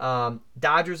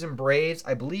 Dodgers and Braves,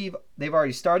 I believe they've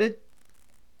already started.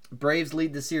 Braves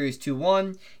lead the series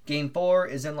 2-1. Game 4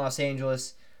 is in Los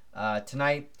Angeles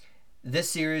tonight. This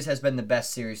series has been the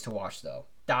best series to watch, though.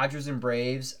 Dodgers and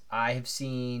Braves, I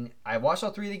watched all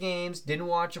 3 of the games. Didn't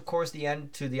watch, of course, the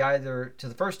end to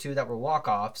the first 2 that were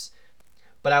walk-offs.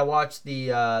 But I watched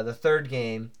the third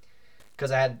game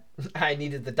because I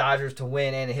needed the Dodgers to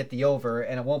win and it hit the over.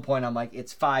 And at one point I'm like,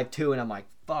 it's 5-2, and I'm like,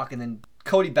 fuck. And then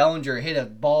Cody Bellinger hit a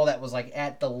ball that was like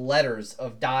at the letters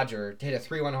of Dodger to hit a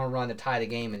 3-1 home run to tie the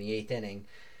game in the 8th inning.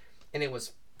 And it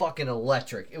was fucking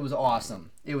electric. It was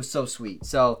awesome. It was so sweet.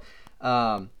 So,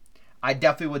 I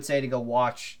definitely would say to go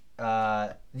watch.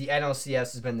 The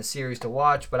NLCS has been the series to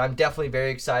watch, but I'm definitely very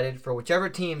excited for whichever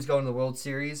team's going to the World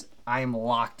Series. I am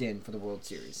locked in for the World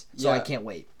Series, so I can't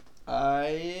wait.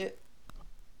 I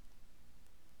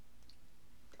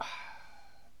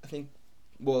think,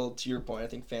 well, to your point, I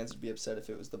think fans would be upset if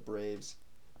it was the Braves.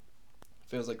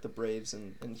 Feels like the Braves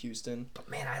in Houston. But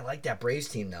man, I like that Braves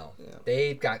team though. Yeah.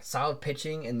 They've got solid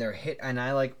pitching and they're hit. And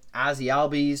I like Ozzie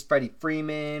Albies, Freddie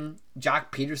Freeman,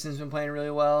 Jock Peterson's been playing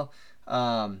really well.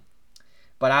 But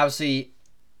obviously,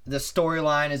 the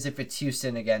storyline is if it's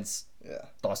Houston against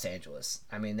Los Angeles.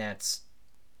 I mean, that's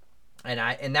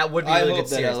And that would be a I really hope good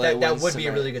that series. LA That wins would be a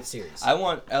tonight. really good series. I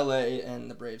want LA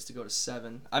and the Braves to go to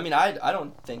 7. I mean, I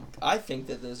think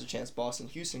that there's a chance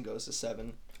Boston-Houston goes to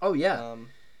 7. Oh yeah.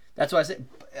 That's why I said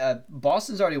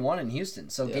Boston's already won in Houston.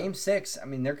 So Yeah. Game 6, I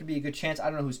mean, there could be a good chance. I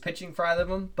don't know who's pitching for either of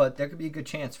them, but there could be a good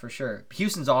chance for sure.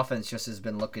 Houston's offense just has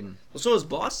been looking. Well, so is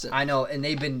Boston. I know, and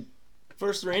they've been.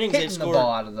 First 3 innings, hitting they've the scored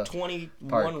ball out of the 21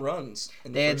 park. runs.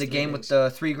 In They had first the 3 game innings. with the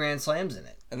 3 grand slams in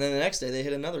it. And then the next day, they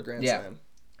hit another grand Yeah. slam.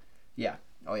 Yeah.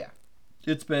 Oh yeah.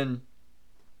 It's been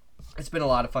a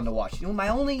lot of fun to watch. You know, my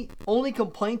only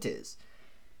complaint is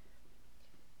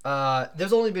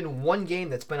there's only been one game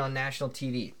that's been on national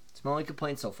TV. It's my only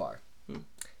complaint so far.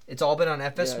 It's all been on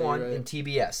FS1 you're right. and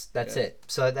TBS. That's Yeah. it.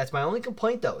 So that's my only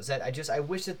complaint though. Is that I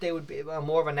wish that they would be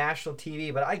more of a national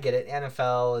TV. But I get it.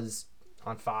 NFL is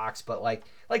on Fox, but like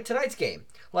tonight's game,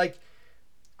 like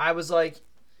I was like,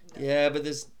 Yeah, but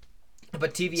this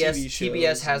but TBS TV shows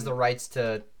TBS has and- the rights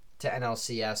to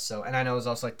NLCS. So, and I know it's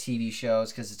also like TV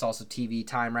shows because it's also TV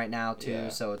time right now too. Yeah.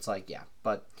 So it's like, yeah,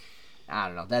 but I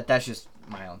don't know. That's just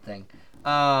my own thing.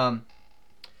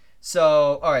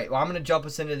 So all right, well I'm gonna jump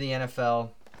us into the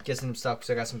NFL, get some stuff because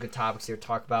I got some good topics here to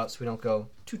talk about, so we don't go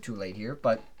too late here.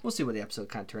 But we'll see what the episode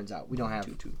kind of turns out. We don't have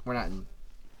we're not in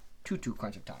too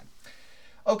crunch of time.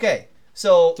 Okay,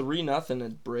 so 3-0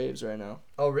 at Braves right now.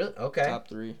 oh really? Okay. Top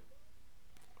 3.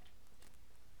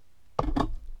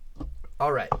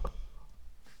 All right.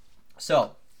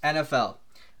 So NFL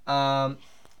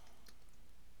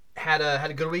had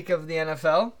a good week of the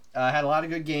NFL. Had a lot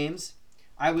of good games.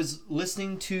 I was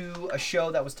listening to a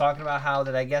show that was talking about how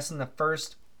that I guess in the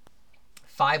first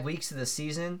 5 weeks of the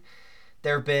season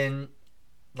there have been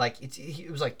like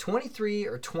it was like 23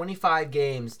 or 25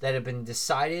 games that have been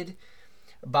decided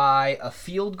by a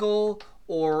field goal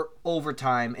or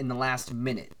overtime in the last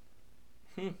minute.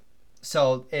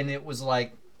 So and it was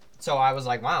like. So I was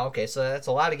like, wow, okay, so that's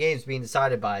a lot of games being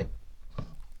decided by,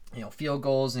 field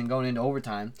goals and going into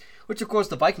overtime, which, of course,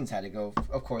 the Vikings had to go,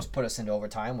 of course, put us into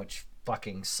overtime, which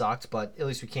fucking sucked, but at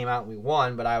least we came out and we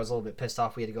won, but I was a little bit pissed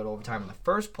off we had to go to overtime in the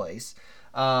first place.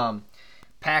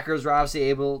 Packers were obviously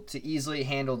able to easily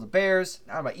handle the Bears.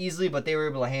 Not about easily, but they were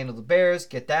able to handle the Bears,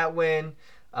 get that win.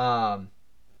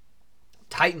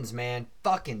 Titans, man,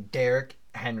 fucking Derrick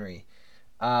Henry.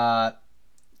 Yeah.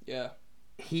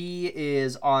 He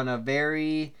is on a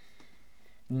very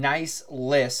nice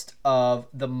list of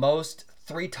the most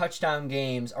 3 touchdown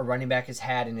games a running back has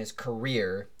had in his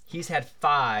career. He's had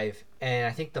 5, and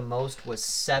I think the most was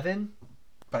 7,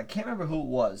 but I can't remember who it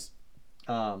was.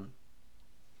 I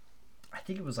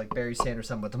think it was like Barry Sanders or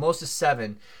something, but the most is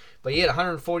 7. But he had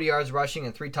 140 yards rushing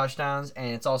and 3 touchdowns,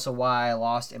 and it's also why I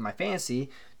lost in my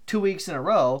fantasy 2 weeks in a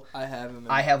row. I have him.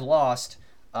 I have lost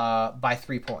by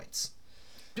 3 points.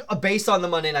 Based on the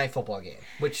Monday Night Football game,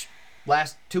 which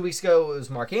last 2 weeks ago it was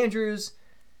Mark Andrews,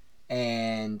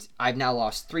 and I've now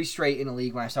lost 3 straight in the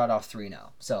league when I started off 3-0.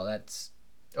 So that's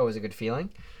always a good feeling.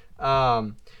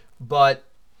 But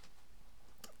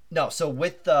no, so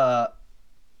with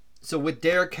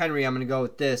Derrick Henry, I'm gonna go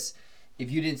with this.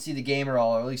 If you didn't see the game at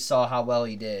all, or at least saw how well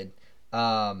he did.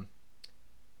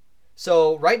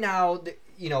 So right now,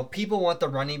 people want the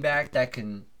running back that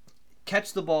can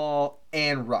catch the ball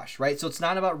and rush, right? So it's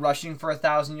not about rushing for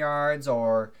 1,000 yards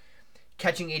or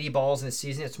catching 80 balls in a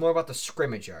season. It's more about the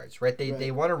scrimmage yards, right?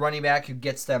 They want a running back who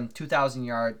gets them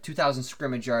 2,000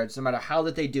 scrimmage yards, no matter how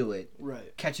that they do it,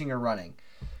 Right. catching or running.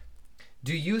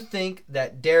 Do you think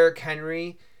that Derrick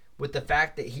Henry, with the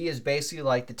fact that he is basically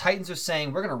like the Titans are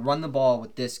saying, we're going to run the ball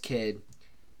with this kid,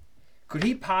 could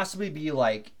he possibly be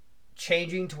like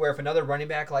changing to where if another running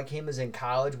back like him is in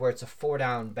college where it's a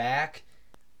 4-down back,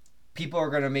 people are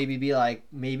going to maybe be like,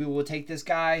 maybe we'll take this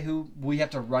guy who we have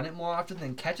to run it more often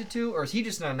than catch it to? Or is he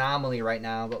just an anomaly right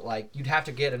now? But, like, you'd have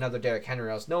to get another Derrick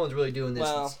Henry else. No one's really doing this.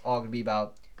 Well, it's all going to be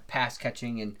about pass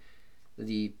catching and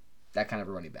that kind of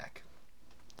a running back.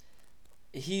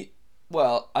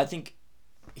 I think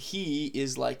he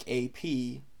is like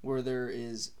AP, where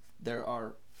there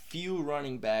are few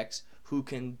running backs who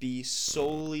can be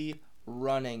solely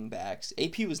running backs.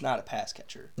 AP was not a pass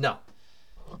catcher. No.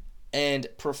 And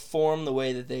perform the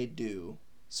way that they do.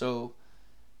 So,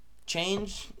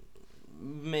 change?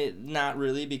 Not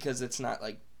really, because it's not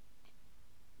like...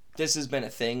 This has been a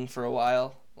thing for a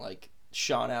while. Like,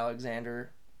 Sean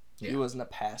Alexander, he wasn't a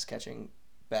pass-catching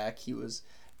back. He was,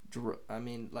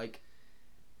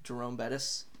 Jerome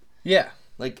Bettis. Yeah.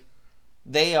 Like,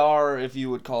 they are, if you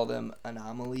would call them,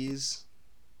 anomalies,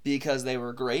 because they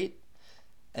were great,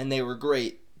 and they were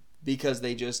great because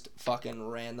they just fucking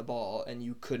ran the ball and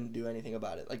you couldn't do anything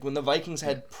about it. Like when the Vikings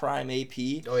had prime AP,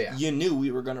 you knew we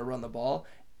were going to run the ball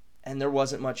and there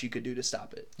wasn't much you could do to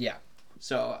stop it. Yeah.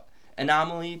 So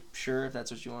anomaly, sure, if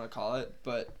that's what you want to call it,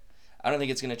 but I don't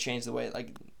think it's gonna change the way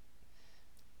like.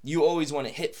 You always want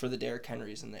to hit for the Derrick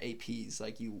Henrys and the APs.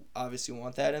 Like, you obviously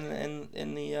want that in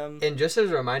the And just as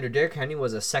a reminder, Derrick Henry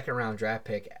was a second-round draft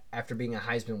pick after being a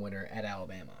Heisman winner at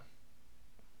Alabama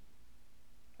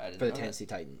for the Tennessee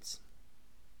Titans.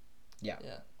 Yeah.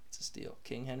 Yeah, it's a steal.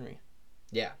 King Henry.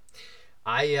 Yeah.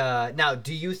 Now,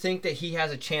 do you think that he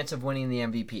has a chance of winning the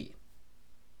MVP?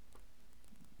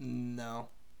 No.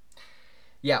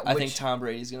 Yeah, I think Tom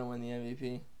Brady's going to win the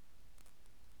MVP.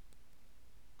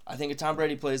 I think if Tom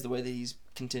Brady plays the way that he's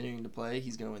continuing to play,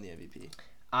 he's going to win the MVP.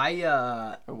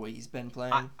 Or the way he's been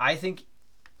playing. I think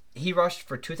he rushed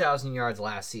for 2,000 yards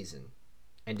last season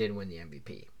and didn't win the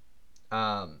MVP.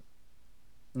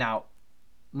 Now,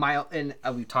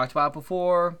 we've talked about it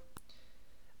before.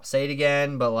 I'll say it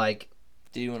again, but like...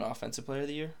 Did he win Offensive Player of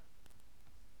the Year?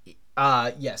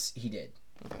 Yes, he did.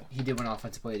 Okay. He did win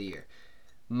Offensive Player of the Year.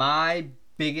 My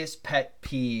biggest pet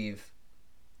peeve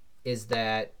is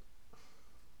that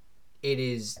it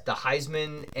is the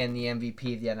Heisman and the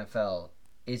MVP of the NFL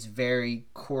is very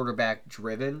quarterback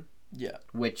driven. Yeah.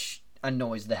 Which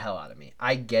annoys the hell out of me.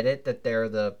 I get it that they're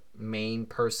the main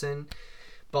person,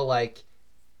 but like,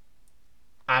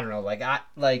 I don't know, I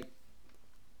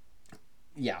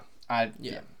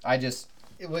just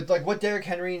with like what Derrick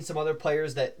Henry and some other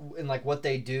players that and like what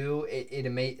they do,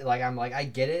 I'm like I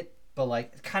get it, but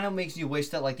like it kind of makes you wish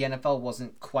that like the NFL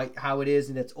wasn't quite how it is,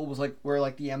 and it's almost like we're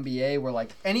like the NBA, where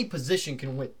like any position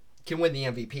can win the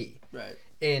MVP. Right.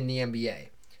 In the NBA,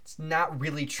 it's not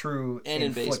really true. And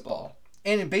in football. baseball.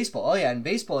 And in baseball, in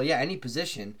baseball, any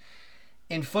position.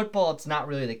 In football, it's not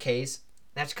really the case.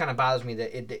 That just kind of bothers me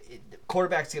that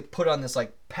quarterbacks get put on this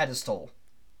like pedestal,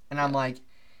 and I'm like,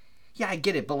 yeah, I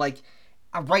get it, but like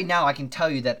right now, I can tell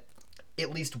you that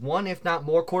at least one, if not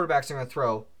more, quarterbacks are going to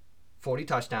throw 40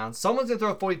 touchdowns. Someone's going to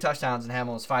throw 40 touchdowns and have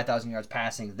almost 5,000 yards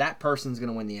passing. That person's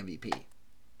going to win the MVP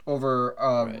over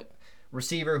a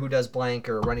receiver who does blank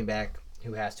or a running back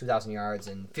who has 2,000 yards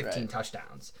and 15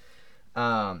 touchdowns.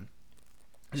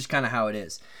 Just kind of how it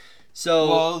is. So,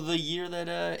 well, the year that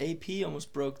AP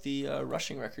almost broke the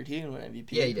rushing record, he didn't win MVP.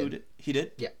 Yeah, he did. He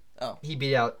did? Yeah. Oh. He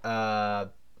beat out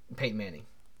Peyton Manning.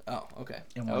 Oh, okay.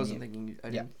 And I wasn't thinking.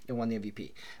 Yeah, it won the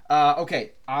MVP.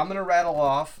 Okay, I'm going to rattle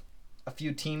off a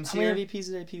few teams here. How many MVPs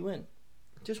did AP win?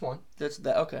 Just one. That's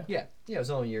that. Okay. Yeah, it was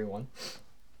only year one.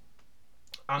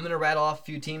 I'm going to rattle off a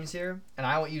few teams here, and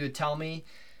I want you to tell me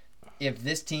if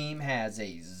this team has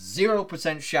a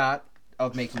 0% shot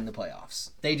of making the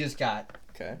playoffs. They just got...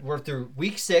 Okay. We're through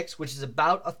week 6, which is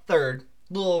about a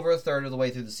little over a third of the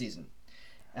way through the season.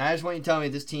 And I just want you to tell me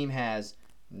this team has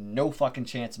no fucking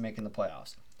chance of making the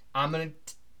playoffs. I'm gonna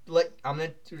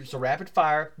so rapid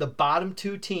fire the bottom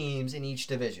 2 teams in each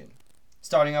division,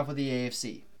 starting off with the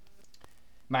AFC.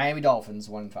 Miami Dolphins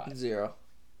 1-5. 0.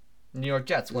 New York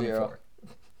Jets 1-4.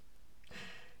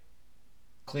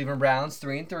 Cleveland Browns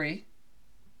 3-3.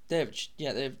 They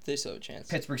still have a chance.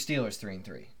 Pittsburgh Steelers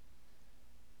 3-3.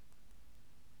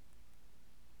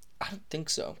 I don't think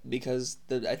so, because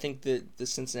I think that the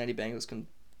Cincinnati Bengals can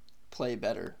play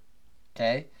better.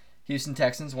 Okay. Houston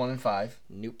Texans 1-5.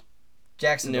 Nope.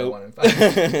 Jacksonville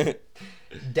 1-5.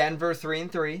 Denver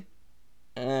 3-3.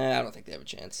 I don't think they have a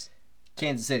chance.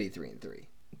 Kansas City 3-3.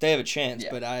 They have a chance, Yeah.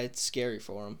 but it's scary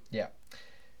for them. Yeah.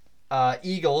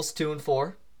 Eagles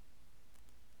 2-4.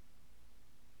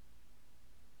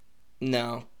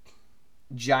 No.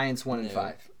 Giants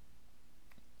 1-5.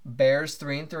 Bears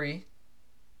 3-3.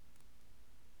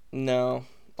 No.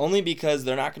 Only because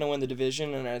they're not going to win the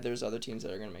division, and there's other teams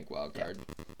that are going to make wild card.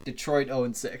 Detroit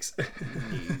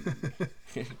 0-6.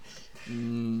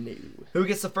 No. Who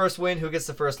gets the first win? Who gets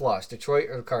the first loss? Detroit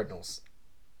or the Cardinals?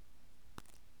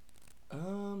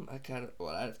 I'd have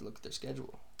to look at their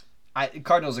schedule.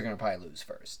 Cardinals are going to probably lose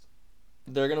first.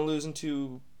 They're going to lose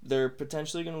they're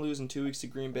potentially going to lose in 2 weeks to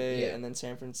Green Bay, Yeah. and then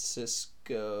San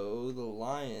Francisco, the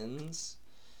Lions.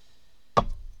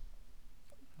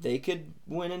 They could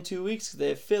win in 2 weeks because they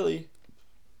have Philly,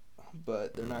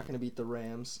 but they're not going to beat the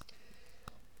Rams.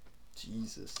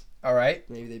 Jesus. All right.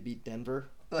 Maybe they beat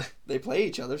Denver. They play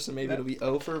each other, so maybe it'll be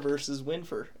Ofer versus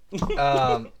Winfer.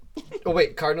 Oh,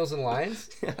 wait. Cardinals and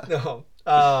Lions? Yeah. No.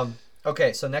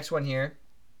 Okay, so next one here.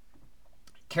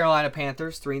 Carolina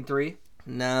Panthers 3-3.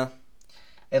 No.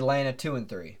 Atlanta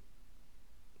 2-3.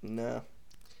 No.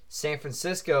 San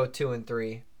Francisco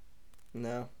 2-3.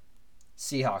 No.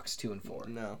 Seahawks 2-4.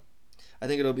 No. I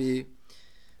think it'll be...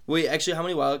 Wait, actually, how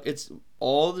many wild... It's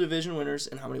all the division winners,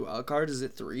 and how many wild cards? Is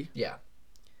it 3? Yeah.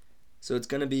 So it's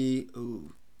going to be...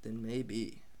 Ooh, then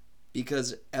maybe.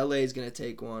 Because LA is going to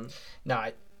take one.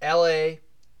 No, LA,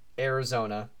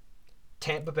 Arizona,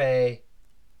 Tampa Bay,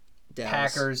 Dallas.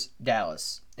 Packers,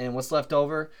 Dallas. And what's left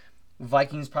over?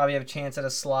 Vikings probably have a chance at a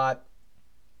slot.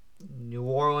 New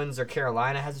Orleans or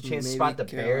Carolina has a chance to Maybe spot. The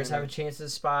Bears Carolina. have a chance to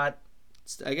spot.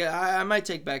 I might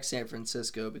take back San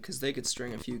Francisco because they could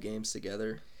string a few games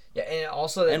together. Yeah, and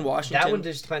also And Washington. that one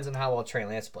just depends on how well Trey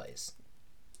Lance plays.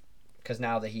 Because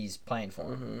now that he's playing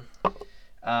for him.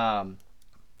 All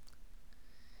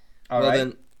Well, right.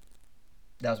 then,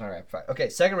 That was my rapid fire. Okay,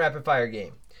 second rapid fire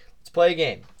game. Let's play a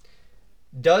game.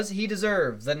 Does he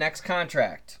deserve the next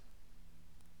contract?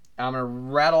 I'm going to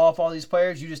rattle off all these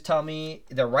players. You just tell me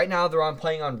that right now they're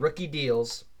playing on rookie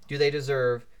deals. Do they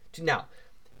deserve to? Now,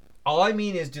 all I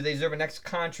mean is, do they deserve a next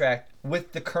contract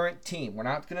with the current team? We're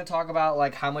not going to talk about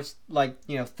like how much,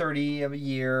 30 a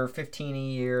year, 15 a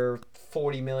year,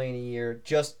 40 million a year.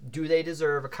 Just do they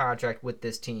deserve a contract with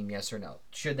this team? Yes or no?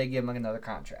 Should they give him another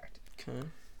contract? okay.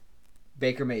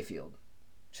 Baker Mayfield.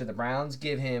 Should the Browns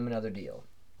give him another deal?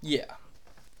 Yeah.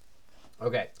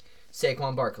 Okay.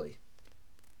 Saquon Barkley.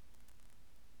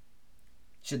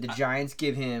 Should the Giants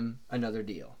give him another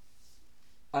deal?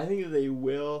 I think they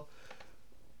will.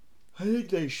 I think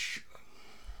they should.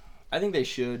 I think they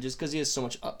should, just because he has so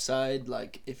much upside.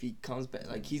 Like, if he comes back,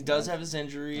 like he does have his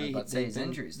injury. I was about to say his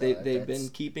injuries, though. They've been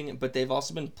keeping it, but they've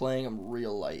also been playing him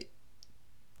real light.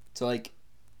 So like,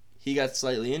 he got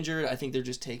slightly injured. I think they're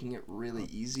just taking it really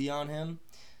easy on him.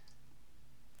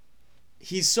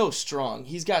 He's so strong.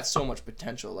 He's got so much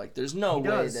potential. Like, there's no He way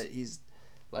does. that he's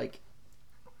like,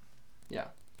 yeah.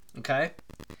 Okay.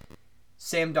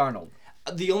 Sam Darnold.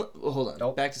 Hold on.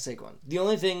 Nope. Back to Saquon. The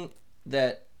only thing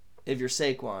that if you're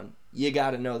Saquon, you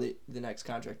got to know that the next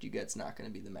contract you get's not going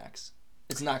to be the max.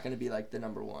 It's not going to be like the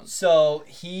number one. So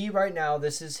he right now,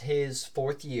 this is his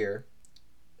fourth year.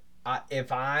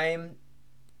 If I'm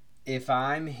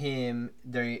him,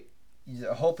 the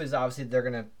hope is obviously they're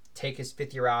gonna take his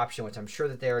fifth year option, which I'm sure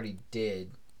that they already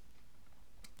did.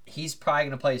 He's probably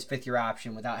gonna play his fifth year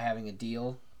option without having a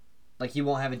deal. Like, he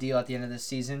won't have a deal at the end of this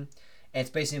season. And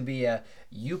it's basically gonna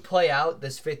be you play out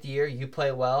this fifth year, you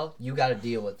play well, you got to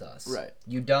deal with us. Right.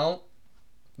 You don't,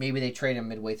 maybe they trade him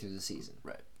midway through the season.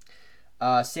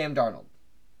 Right. Sam Darnold.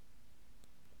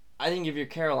 I think if you're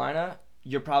Carolina,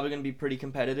 you're probably going to be pretty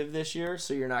competitive this year,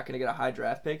 so you're not going to get a high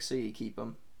draft pick, so you keep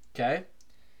him. Okay.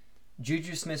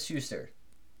 Juju Smith-Schuster.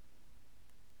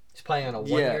 He's playing on a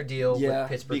one-year deal with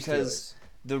Pittsburgh because Steelers.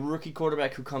 the rookie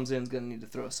quarterback who comes in is going to need to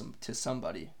throw some to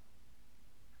somebody.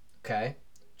 Okay.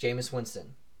 Jameis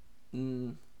Winston.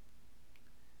 Mm.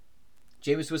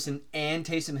 Jameis Winston and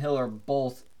Taysom Hill are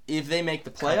both. If they make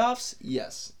the playoffs,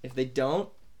 yes. If they don't,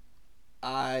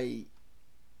 I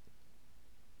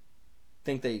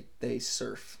think they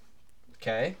surf.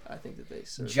 Okay. I think that they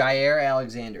surf. Jair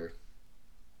Alexander.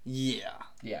 Yeah.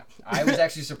 Yeah. I was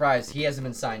actually surprised. He hasn't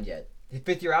been signed yet. His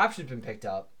fifth-year option's been picked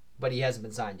up, but he hasn't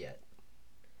been signed yet.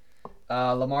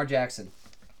 Lamar Jackson.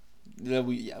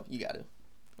 You got to.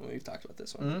 We've talked about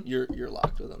this one. Mm-hmm. You're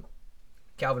locked with him.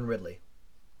 Calvin Ridley.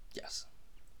 Yes.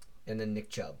 And then Nick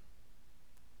Chubb.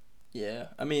 Yeah.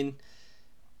 I mean,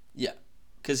 yeah.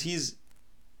 Because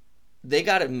they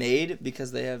got it made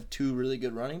because they have two really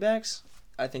good running backs.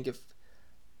 I think if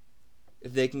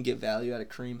they can get value out of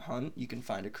Kareem Hunt, you can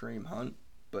find a Kareem Hunt.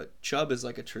 But Chubb is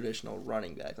like a traditional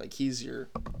running back. Like, he's your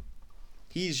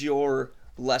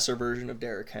lesser version of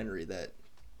Derrick Henry.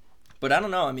 But I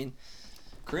don't know. I mean,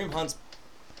 Kareem Hunt's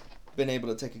been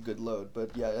able to take a good load.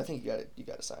 But yeah, I think you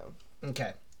got to sign him.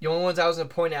 Okay. The only ones I was going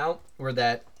to point out were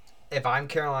that if I'm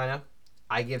Carolina,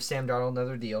 I give Sam Darnold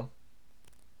another deal.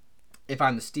 If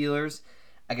I'm the Steelers,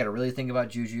 I got to really think about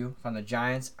Juju. If I'm the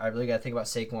Giants, I really got to think about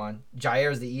Saquon.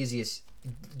 Jair is the easiest.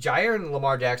 Jair and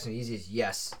Lamar Jackson are the easiest,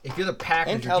 yes. If you're the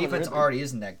Packers, And your Calvin defense Ridley. already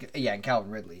isn't that good. Yeah, and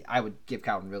Calvin Ridley. I would give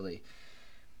Calvin Ridley.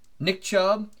 Nick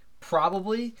Chubb,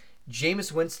 probably.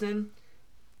 Jameis Winston,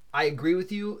 I agree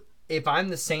with you. If I'm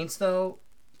the Saints, though,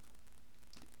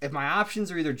 if my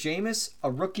options are either Jameis,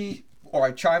 a rookie, or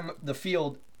I try the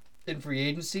field in free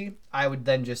agency, I would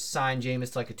then just sign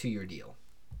Jameis to like a 2-year deal.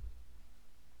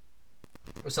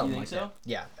 Or something You like think so? that.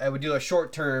 Yeah, I would do a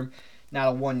short term, not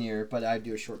a 1 year, but I'd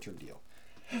do a short term deal.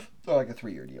 Or like a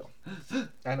 3-year deal.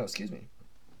 I know, excuse me.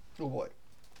 Oh boy.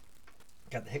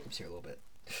 Got the hiccups here a little bit.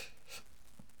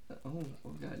 Oh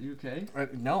God, you okay?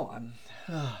 No, I'm...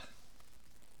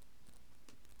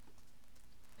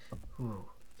 Ooh.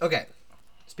 Okay.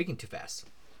 Speaking too fast.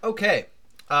 Okay.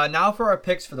 Now for our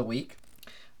picks for the week.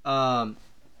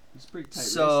 It's pretty tight.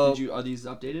 So- Are these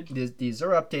updated? These are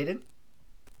updated.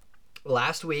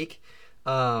 Last week,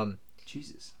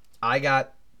 Jesus. I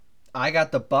got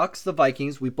the Bucks, the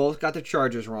Vikings. We both got the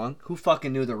Chargers wrong. Who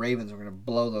fucking knew the Ravens were gonna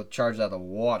blow the Chargers out of the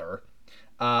water?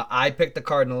 I picked the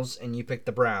Cardinals, and you picked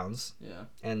the Browns. Yeah.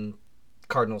 And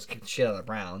Cardinals kicked the shit out of the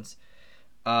Browns.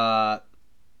 And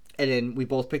then we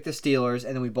both picked the Steelers,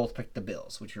 and then we both picked the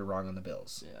Bills, which you're wrong on the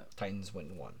Bills. Yeah. Titans went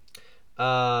and won.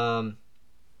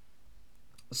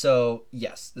 So,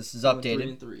 yes, this is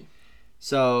updated. 3-3.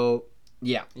 So,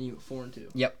 yeah. And you went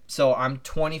 4-2. Yep. So I'm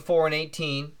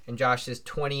 24-18, and Josh is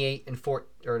 28-4.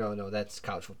 Or no, that's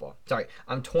college football. Sorry,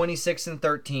 I'm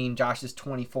 26-13. Josh is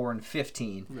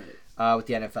 24-15. Right. With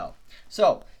the NFL.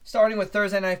 So starting with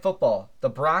Thursday Night Football, the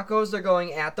Broncos are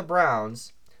going at the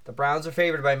Browns. The Browns are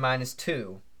favored by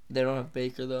 -2. They don't have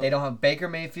Baker, though. They don't have Baker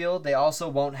Mayfield. They also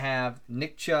won't have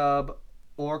Nick Chubb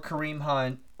or Kareem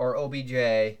Hunt or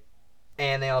OBJ,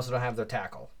 and they also don't have their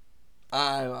tackle.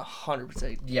 I'm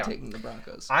 100% Yeah. taking the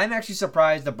Broncos. I'm actually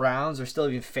surprised the Browns are still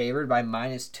even favored by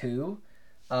 -2.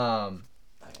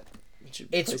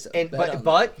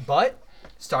 But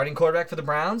starting quarterback for the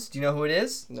Browns, do you know who it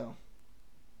is? No.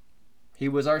 He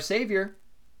was our savior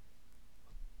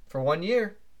for 1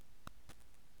 year.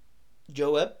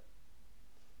 Joe Webb?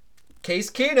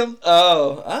 Case Keenum.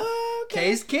 Oh, okay.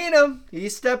 Case Keenum.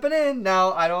 He's stepping in.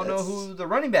 Now, I don't know That's- who the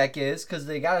running back is because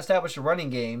they got to establish a running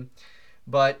game.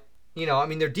 But,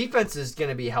 their defense is going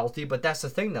to be healthy. But that's the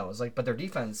thing, though. But their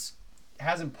defense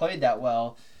hasn't played that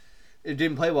well. It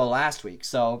didn't play well last week.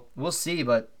 So, we'll see.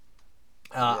 But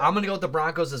I'm going to go with the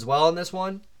Broncos as well in this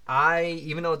one.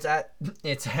 Even though it's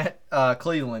at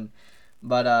Cleveland.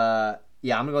 But, I'm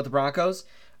going to go with the Broncos.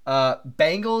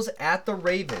 Bengals at the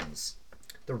Ravens.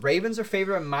 The Ravens are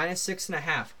favored by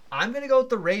 -6.5. I'm going to go with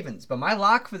the Ravens, but my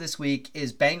lock for this week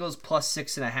is Bengals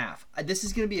 +6.5. This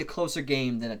is going to be a closer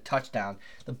game than a touchdown.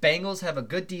 The Bengals have a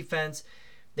good defense.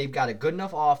 They've got a good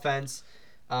enough offense.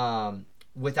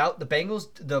 Without the Bengals,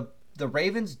 the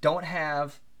Ravens don't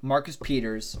have Marcus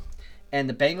Peters, and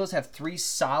the Bengals have 3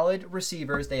 solid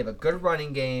receivers. They have a good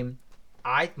running game.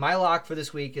 My lock for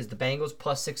this week is the Bengals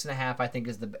 +6.5. I think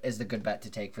is the good bet to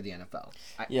take for the NFL.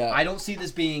 I don't see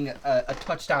this being a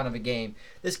touchdown of a game.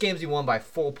 This game's being won by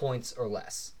 4 points or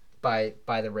less by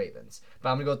the Ravens. But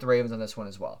I'm gonna go with the Ravens on this one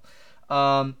as well.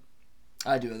 I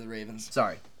do have the Ravens.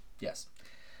 Sorry, yes.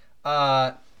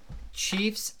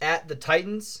 Chiefs at the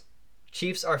Titans.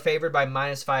 Chiefs are favored by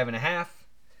 -5.5.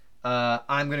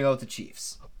 I'm gonna go with the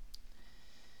Chiefs.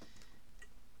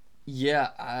 Yeah,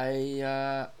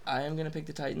 I am gonna pick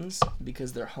the Titans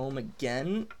because they're home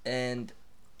again, and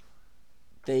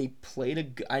they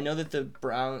played I know that the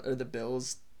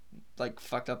Bills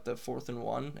fucked up the 4th and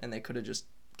 1, and they could have just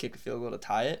kicked a field goal to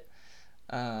tie it.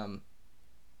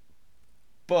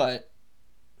 But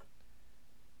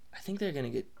I think they're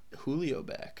gonna get Julio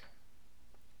back.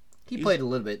 He played a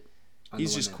little bit.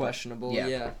 He's just questionable. Yeah.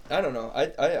 Yeah. I don't know. I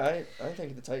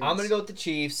think the Titans. I'm going to go with the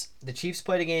Chiefs. The Chiefs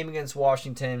played a game against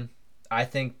Washington. I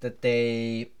think that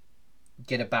they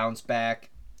get a bounce back.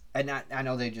 And I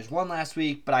know they just won last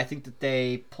week, but I think that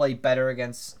they play better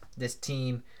against this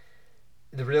team.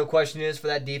 The real question is for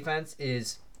that defense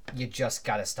is you just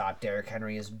got to stop Derrick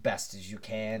Henry as best as you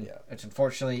can. Yeah. Which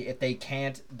unfortunately, if they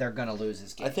can't, they're going to lose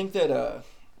this game. I think that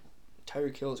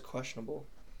Tyreek Hill is questionable.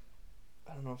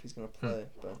 I don't know if he's going to play,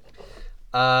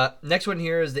 but... Next one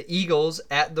here is the Eagles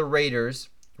at the Raiders.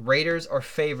 Raiders are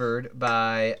favored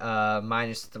by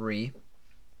 -3.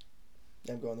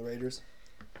 I'm going the Raiders.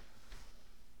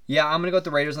 Yeah, I'm going to go with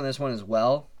the Raiders on this one as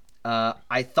well.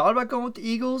 I thought about going with the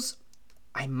Eagles.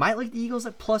 I might like the Eagles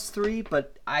at +3,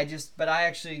 but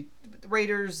the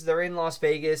Raiders, they're in Las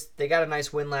Vegas. They got a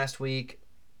nice win last week.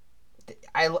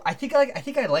 I think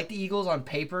I like the Eagles on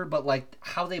paper, but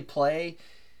how they play,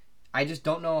 I just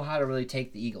don't know how to really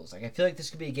take the Eagles. I feel like this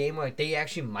could be a game where they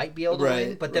actually might be able to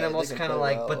win, but then I'm also kind of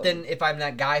but then if I'm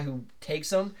that guy who takes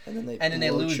them and then they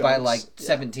lose by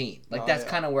 17, that's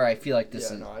kind of where I feel like this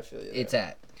is. I feel you. It's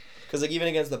at. Because even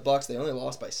against the Bucks, they only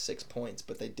lost by 6 points,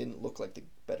 but they didn't look like the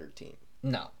better team.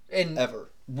 No, and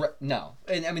ever. No,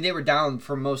 and I mean they were down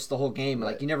for most of the whole game.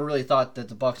 Right. You never really thought that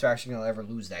the Bucks are actually going to ever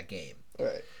lose that game.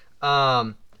 Right.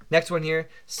 Next one here,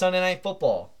 Sunday Night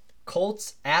Football.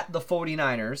 Colts at the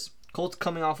 49ers. Colts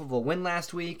coming off of a win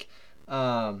last week.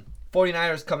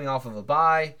 49ers coming off of a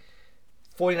bye.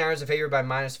 49ers are favored by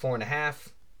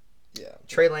 -4.5. Yeah.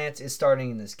 Trey Lance is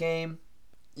starting in this game.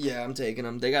 Yeah, I'm taking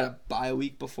them. They got a bye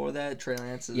week before that. Trey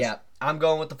Lance is... Yeah, I'm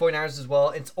going with the 49ers as well.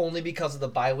 It's only because of the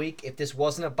bye week. If this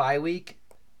wasn't a bye week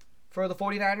for the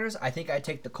 49ers, I think I'd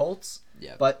take the Colts.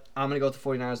 Yeah. But I'm going to go with the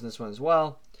 49ers in this one as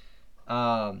well.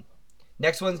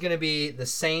 Next one's going to be the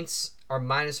Saints are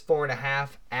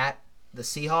 -4.5 at the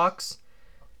Seahawks.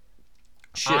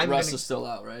 Russell's still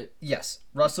out, right? Yes,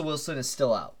 Russell Wilson is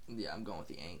still out. Yeah, I'm going with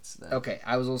the Aints. Okay,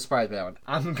 I was a little surprised by that one.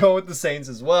 I'm going with the Saints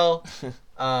as well.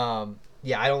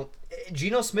 I don't.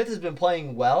 Geno Smith has been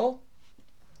playing well.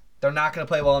 They're not going to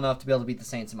play well enough to be able to beat the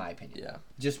Saints, in my opinion. Yeah.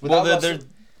 Just without Their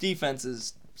defense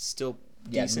is still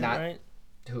decent, right?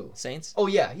 Who? Saints? Oh,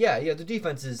 yeah. The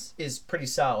defense is pretty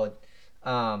solid.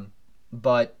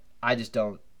 But I just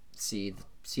don't see the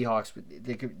Seahawks.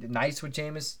 They could be nice with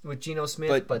Geno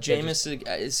Smith. But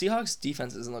Seahawks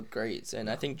defense doesn't look great.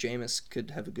 And I think Jameis could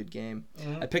have a good game.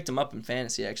 Mm-hmm. I picked him up in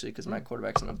fantasy, actually, because my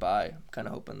quarterback's on a bye. I'm kind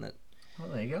of hoping that. Well,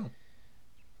 there you go.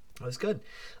 That's good.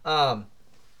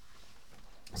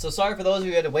 So sorry for those of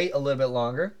you who had to wait a little bit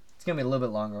longer. It's going to be a little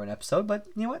bit longer of an episode, but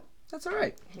you know what? That's all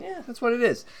right. Yeah, that's what it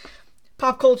is.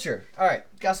 Pop culture. All right,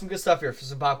 got some good stuff here for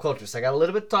some pop culture. So I got a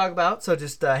little bit to talk about, so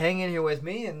just hang in here with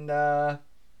me, and we'll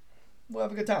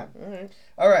have a good time.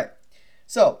 All right.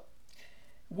 So,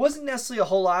 wasn't necessarily a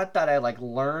whole lot that I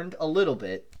learned a little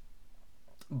bit,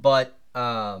 but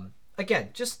again,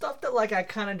 just stuff that I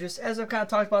kind of just, as I've kind of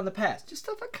talked about in the past, just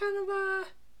stuff I kind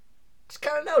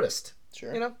of noticed.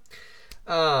 Sure. You know.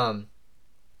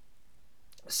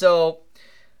 So,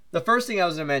 the first thing I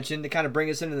was going to mention to kind of bring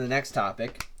us into the next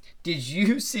topic, did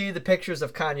you see the pictures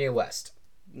of Kanye West?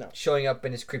 No. Showing up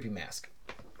in his creepy mask.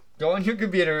 Go on your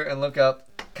computer and look up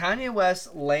Kanye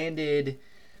West landed,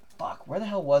 where the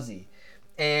hell was he?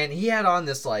 And he had on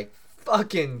this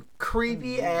fucking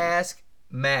creepy ass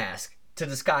mask to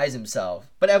disguise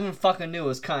himself. But everyone fucking knew it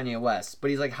was Kanye West.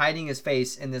 But he's hiding his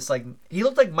face in this he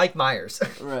looked like Mike Myers.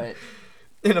 Right.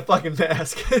 In a fucking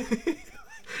mask.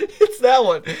 It's that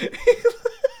one.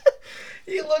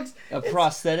 He looks a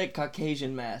prosthetic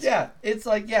Caucasian mask. Yeah, it's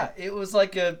it was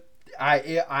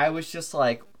I was just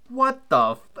what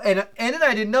the and then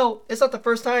I didn't know it's not the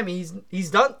first time he's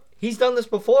done this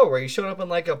before where he's shown up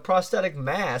in a prosthetic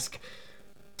mask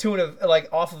to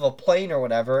off of a plane or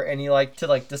whatever, and he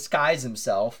to disguise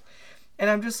himself, and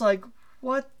I'm just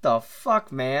what the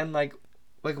fuck, man?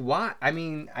 Why? I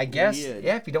mean, I guess, weird.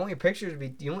 Yeah, if you don't want your pictures to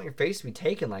be, you don't want your face to be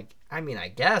taken, I mean, I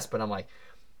guess, but I'm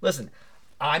listen,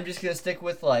 I'm just going to stick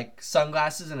with,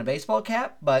 sunglasses and a baseball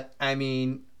cap, but, I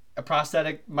mean, a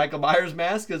prosthetic Michael Myers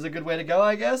mask is a good way to go,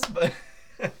 I guess, but...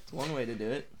 It's one way to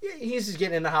do it. Yeah, he's just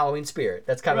getting in the Halloween spirit.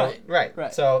 That's kind of... Right.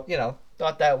 So,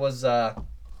 thought that was a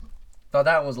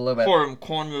little bit... For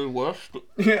Kanye West.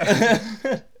 Yeah.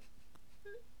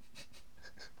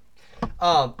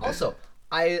 Also...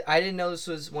 I didn't know this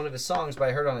was one of his songs, but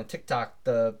I heard on a TikTok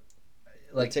the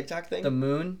TikTok thing? The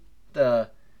moon, I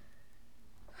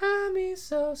mean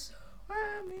so.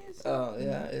 Oh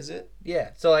yeah, is it?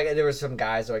 Yeah. So there was some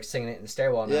guys singing it in the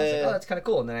stairwell, and I was oh, that's kind of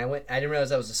cool. And then I didn't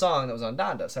realize that was a song that was on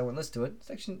Donda, so I went and listened to it.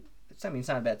 It's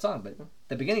not a bad song, but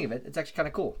the beginning of it's actually kind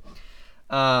of cool.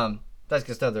 That's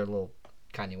just another little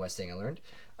Kanye West thing I learned.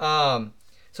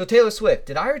 So Taylor Swift,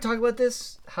 did I already talk about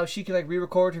this? How she can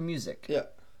re-record her music? Yeah,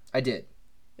 I did.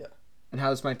 And how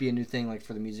this might be a new thing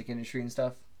for the music industry and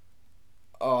stuff?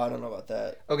 Oh, I don't know about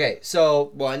that. Okay,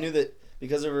 so... Well, I knew that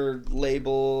because of her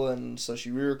label, and so she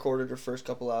re-recorded her first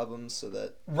couple albums so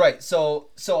that... Right, so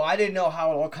I didn't know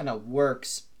how it all kind of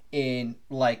works in,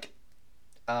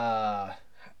 how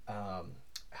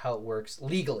it works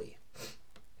legally.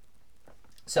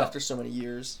 So after so many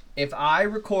years. If I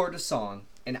record a song,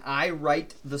 and I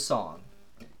write the song...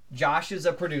 Josh is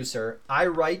a producer. I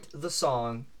write the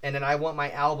song, and then I want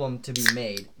my album to be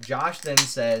made. Josh then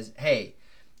says, hey,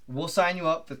 we'll sign you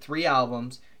up for 3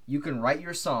 albums. You can write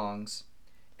your songs,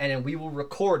 and then we will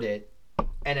record it,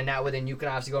 and then that way then you can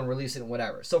obviously go and release it and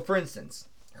whatever. So, for instance,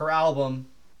 her album,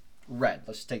 Red.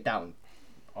 Let's just take that one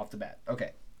off the bat.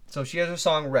 Okay. So she has her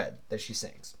song Red that she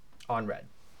sings on Red.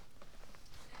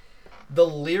 The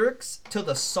lyrics to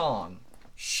the song,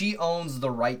 she owns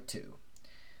the right to.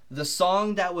 The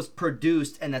song that was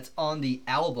produced and that's on the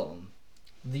album,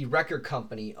 the record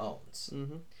company owns.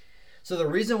 Mm-hmm. So the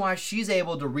reason why she's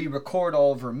able to re-record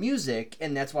all of her music,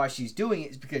 and that's why she's doing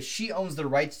it, is because she owns the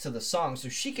rights to the song. So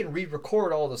she can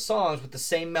re-record all the songs with the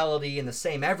same melody and the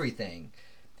same everything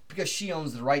because she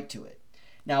owns the right to it.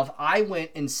 Now, if I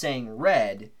went and sang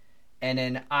Red and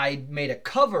then I made a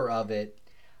cover of it,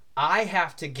 I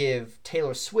have to give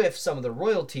Taylor Swift some of the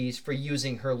royalties for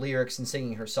using her lyrics and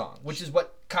singing her song, which is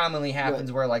what commonly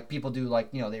happens where people do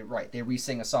they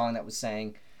re-sing a song that was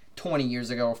sang 20 years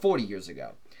ago or 40 years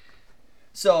ago.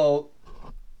 So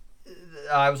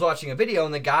I was watching a video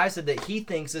and the guy said that he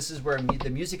thinks this is where the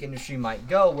music industry might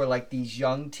go, where these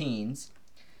young teens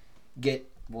get,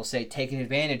 we'll say, taken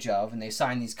advantage of, and they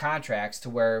sign these contracts to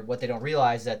where what they don't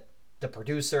realize that the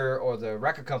producer or the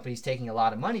record company is taking a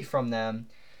lot of money from them.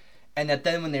 And that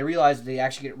then when they realize that they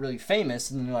actually get really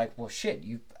famous, and then they're like, well, shit,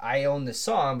 I own this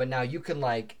song, but now you can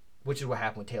which is what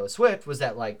happened with Taylor Swift, was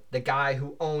that the guy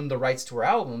who owned the rights to her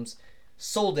albums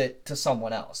sold it to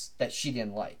someone else that she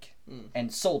didn't like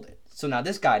and sold it. So now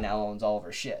this guy now owns all of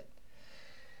her shit.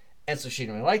 And so she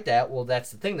didn't really like that. Well,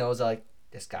 that's the thing though, is like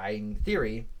this guy in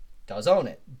theory does own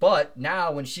it. But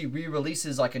now when she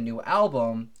re-releases like a new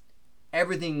album,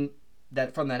 everything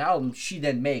that from that album she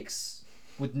then makes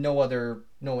with no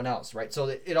one else, right? So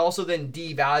it also then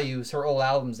devalues her old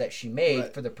albums that she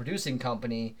made for the producing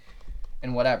company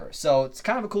and whatever. So it's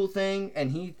kind of a cool thing,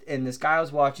 and this guy I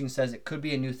was watching says it could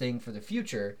be a new thing for the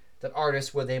future, that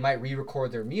artists where they might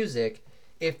re-record their music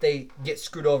if they get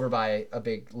screwed over by a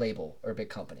big label or a big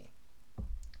company.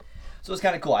 So it's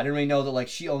kind of cool. I didn't really know that like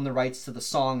she owned the rights to the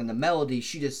song and the melody.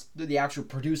 She just did the actual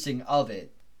producing of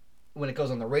it. When it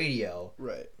goes on the radio,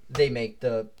 Right. they make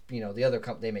the other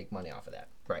company, they make money off of that.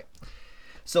 Right.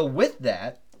 So with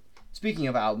that, speaking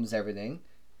of albums, everything,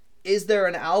 is there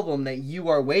an album that you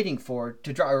are waiting for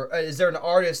to drop, or is there an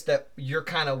artist that you're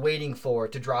kind of waiting for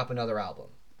to drop another album?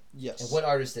 Yes. And what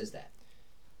artist is that?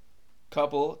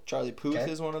 Couple. Charlie Puth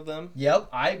is one of them. Yep,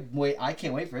 I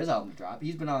can't wait for his album to drop.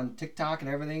 He's been on TikTok and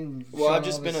everything. Well, I've showing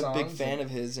just all been his a big songs fan of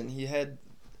his, and he had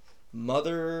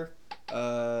Mother,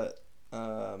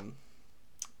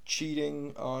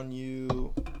 Cheating on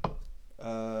You,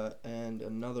 and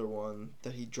another one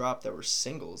that he dropped that were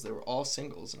singles. They were all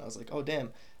singles, and I was like, oh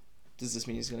damn, does this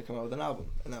mean he's gonna come out with an album?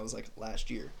 And that was like last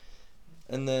year.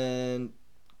 And then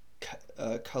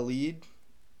Khalid,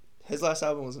 his last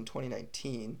album was in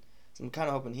 2019, so I'm kind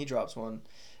of hoping he drops one.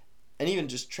 And even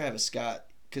just Travis Scott,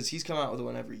 because he's come out with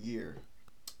one every year.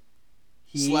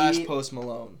 Slash Post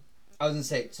Malone. I was gonna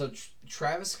say, so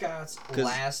Travis Scott's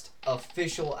last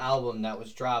official album that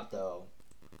was dropped though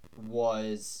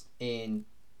was in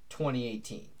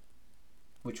 2018,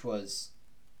 which was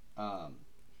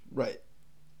right.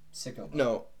 Sicko.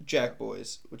 No, Jack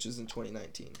Boys, which is in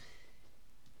 2019.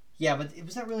 Yeah, but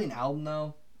was that really an album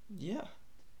though? Yeah.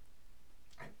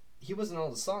 He wasn't all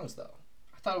the songs though.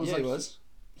 I thought it was Yeah, like he was.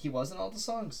 He wasn't all the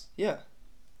songs. Yeah.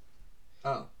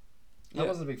 Oh, Yeah. I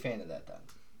wasn't a big fan of that then.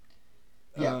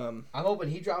 Yeah, I'm hoping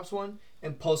he drops one.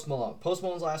 And Post Malone. Post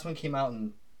Malone's last one came out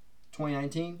in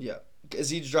 2019. Yeah. Because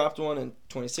he dropped one in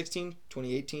 2016,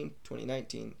 2018,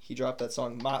 2019. He dropped that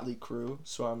song Motley Crue.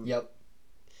 So I'm. Yep.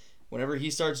 Whenever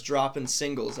he starts dropping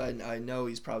singles, I know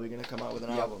he's probably going to come out with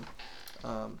an album.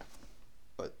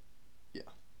 But, yeah.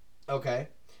 Okay.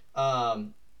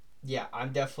 Yeah, I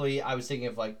was thinking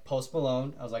of like Post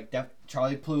Malone. I was like,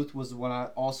 Charlie Puth was when I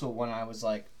was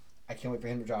like, I can't wait for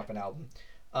him to drop an album.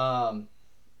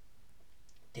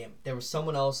 Damn, there was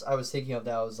someone else I was thinking of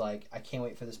that I was like, I can't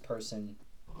wait for this person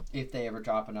if they ever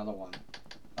drop another one.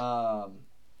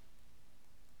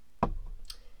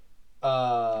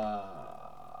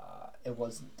 It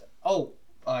wasn't.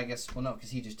 I guess, well, no,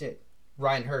 because he just did.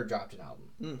 Ryan Hurd dropped an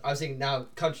album. I was thinking now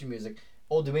country music.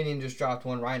 Old Dominion just dropped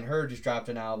one. Ryan Hurd just dropped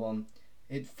an album.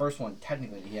 First one,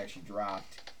 technically, he actually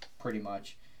dropped, pretty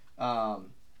much.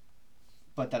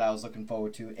 But that I was looking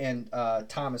forward to. And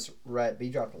Thomas Rhett, but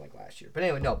he dropped one like last year. But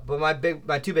anyway, no. But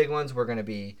my two big ones were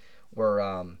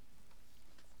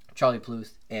Charlie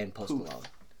Puth and Post Malone.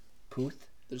 Puth?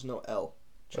 There's no L.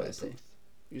 Charlie What did I say? Puth.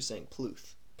 You're saying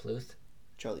Pluth. Pluth?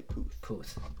 Charlie Puth.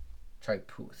 Puth. Charlie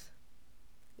Puth.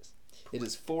 It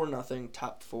is 4-0,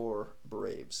 top 4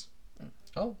 Braves.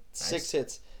 Oh, 6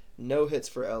 hits. No hits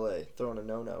for LA. Throwing a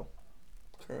no-no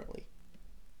currently.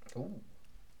 Ooh.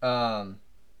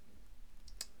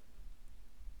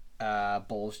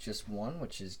 Bulls just won,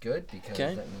 which is good because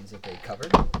that means that they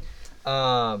covered.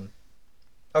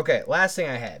 Okay, last thing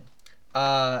I had.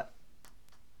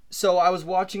 So I was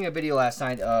watching a video last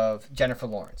night of Jennifer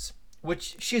Lawrence,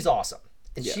 which she's awesome.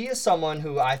 And she is someone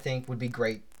who I think would be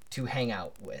great to hang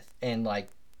out with. And, like,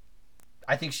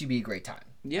 I think she'd be a great time.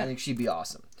 Yeah. I think she'd be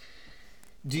awesome.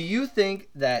 Do you think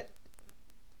that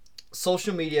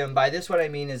social media, and by this what I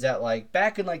mean is that, like,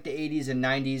 back in, like, the 80s and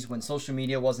 90s when social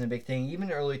media wasn't a big thing,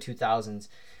 even early 2000s,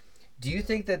 do you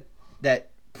think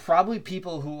that probably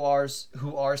people who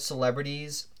are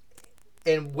celebrities,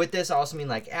 and with this I also mean,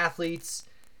 like, athletes,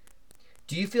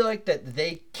 do you feel like that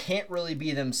they can't really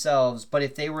be themselves, but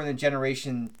if they were in a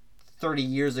generation 30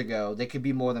 years ago, they could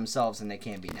be more themselves than they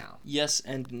can be now? Yes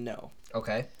and no.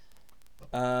 Okay.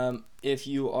 If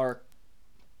you are...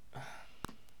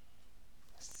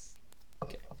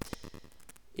 Okay.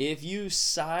 If you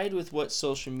side with what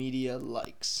social media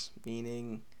likes,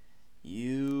 meaning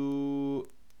you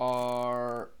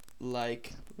are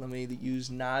like, let me use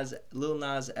Lil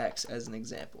Nas X as an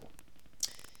example.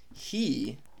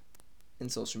 He, in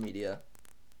social media,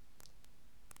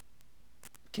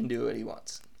 can do what he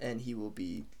wants, and he will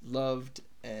be loved,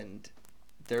 and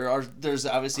there's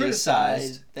obviously a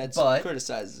side that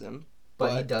criticizes him,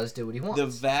 But he does do what he wants. The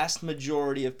vast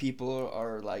majority of people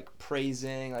are like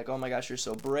praising, like, oh my gosh, you're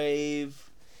so brave.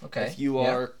 Okay. If you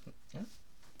are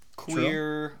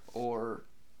queer or,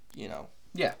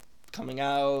 coming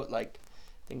out, like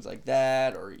things like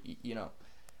that, or,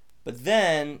 But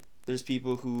then there's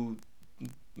people who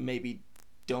maybe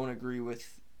don't agree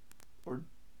with or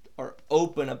are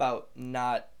open about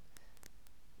not,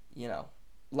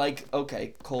 like,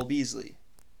 okay, Cole Beasley.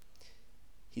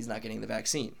 He's not getting the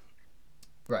vaccine.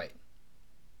 Right.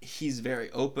 He's very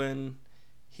open.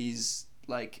 He's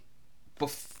like,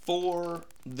 before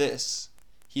this,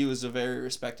 he was a very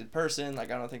respected person.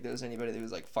 Like, I don't think there was anybody that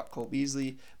was like, fuck Cole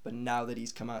Beasley. But now that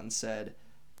he's come out and said,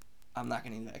 I'm not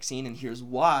getting the vaccine, and here's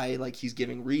why, like, he's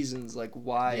giving reasons, like,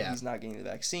 why he's not getting the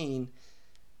vaccine,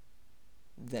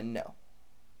 then no.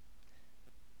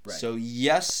 Right. So,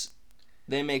 yes,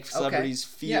 they make celebrities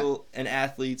feel and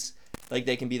athletes like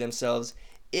they can be themselves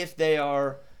if they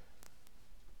are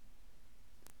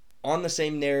on the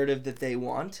same narrative that they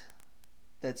want,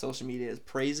 that social media is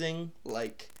praising,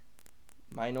 like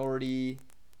minority,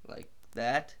 like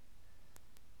that.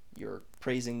 You're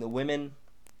praising the women,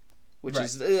 which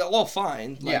is all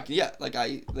fine. Like,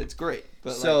 that's great.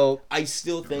 But so, like, I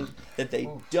still think that they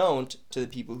don't to the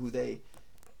people who they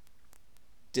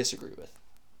disagree with.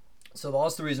 So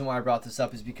also the reason why I brought this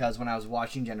up is because when I was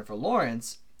watching Jennifer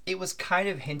Lawrence, it was kind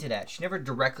of hinted at. She never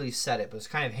directly said it, but it was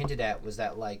kind of hinted at, was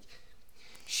that, like,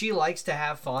 she likes to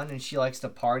have fun and she likes to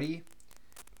party,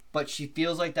 but she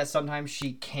feels like that sometimes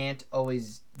she can't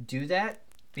always do that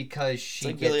because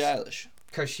she Billie Eilish.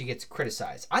 Because she gets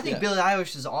criticized. I think Billie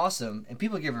Eilish is awesome, and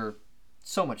people give her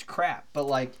so much crap. But,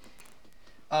 like,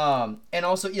 and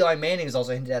also Eli Manning has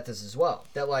also hinted at this as well.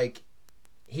 That, like,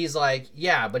 he's like,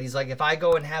 but he's like, if I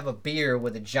go and have a beer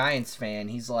with a Giants fan,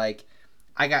 he's like,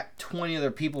 I got 20 other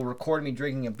people recording me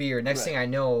drinking a beer. Next thing I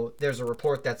know, there's a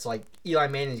report that's like, Eli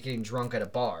Manning's getting drunk at a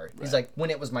bar. Right. He's like, when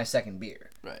it was my second beer.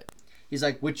 Right. He's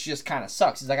like, which just kind of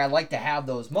sucks. He's like, I'd like to have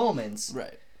those moments,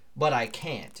 but I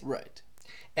can't. Right.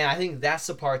 And I think that's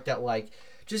the part that, like,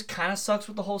 just kind of sucks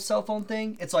with the whole cell phone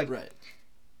thing. It's like,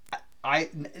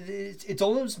 it's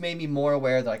almost made me more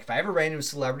aware that, like, if I ever ran into a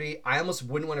celebrity, I almost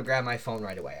wouldn't want to grab my phone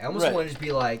right away. I almost want to just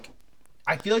be like,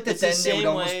 I feel like that then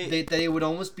they would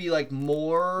almost be like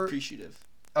more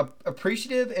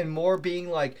appreciative and more being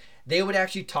like, they would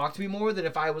actually talk to me more than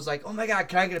if I was like, oh my God,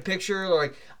 can I get a picture? Or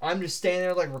like, I'm just standing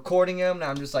there like recording him and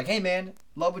I'm just like, hey man,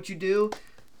 love what you do.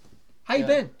 How you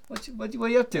been? What are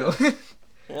you up to?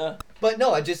 But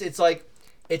no, it's like,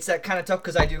 it's that kind of tough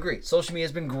because I do agree. Social media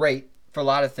has been great for a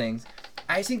lot of things.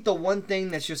 I think the one thing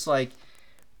that's just like,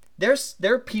 there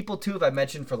are people too, if I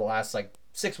mentioned for the last like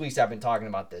 6 weeks I've been talking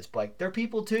about this, but like, there are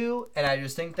people too, and I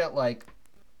just think that like,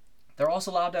 they're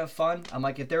also allowed to have fun. I'm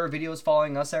like, if there were videos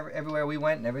following us everywhere we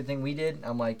went and everything we did,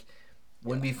 I'm like,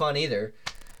 wouldn't be fun either.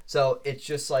 So it's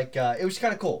just like, it was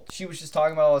kind of cool. She was just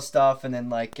talking about all this stuff, and then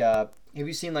like, have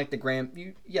you seen like the Graham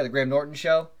Norton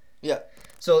show? Yeah.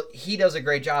 So he does a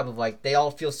great job of like, they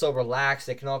all feel so relaxed,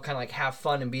 they can all kind of like have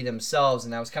fun and be themselves.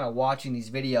 And I was kind of watching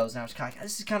these videos, and I was kind of like,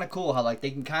 this is kind of cool how like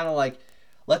they can kind of like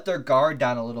let their guard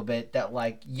down a little bit. That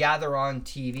like, they're on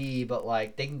TV, but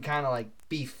like they can kind of like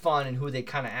be fun in who they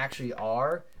kind of actually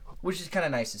are, which is kind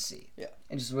of nice to see. Yeah.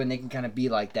 And just when they can kind of be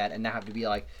like that and not have to be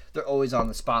like they're always on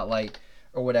the spotlight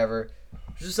or whatever.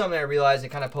 Which is something I realized. It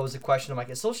kind of posed a question. I'm like,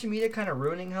 is social media kind of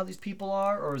ruining how these people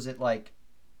are, or is it like,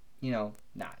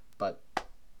 not? But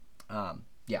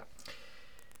yeah,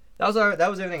 that was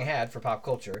everything I had for pop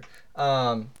culture.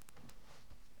 And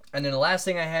then the last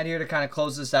thing I had here to kind of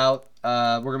close this out,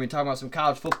 we're gonna be talking about some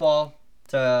college football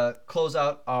to close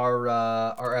out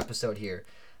our episode here.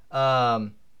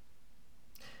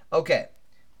 Okay,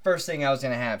 first thing I was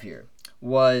gonna have here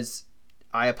was,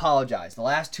 I apologize. The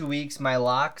last 2 weeks, my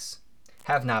locks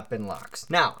have not been locks.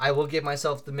 Now, I will give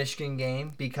myself the Michigan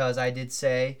game because I did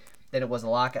say that it was a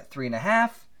lock at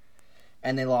 3.5.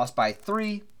 And they lost by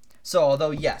 3. So although,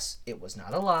 yes, it was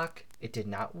not a lock, it did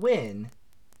not win.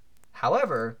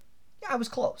 However, I was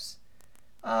close.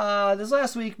 This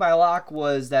last week, my lock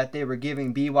was that they were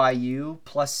giving BYU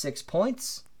plus 6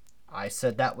 points. I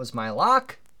said that was my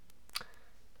lock.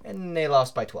 And they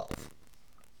lost by 12.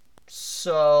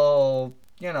 So,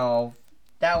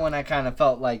 that one I kind of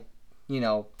felt like,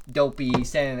 dopey,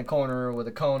 standing in a corner with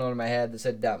a cone over my head that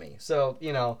said dummy. So,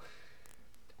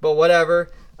 but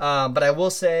whatever. But I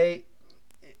will say,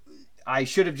 I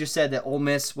should have just said that Ole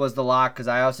Miss was the lock, because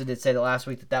I also did say that last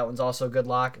week that one's also a good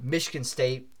lock. Michigan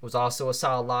State was also a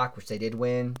solid lock, which they did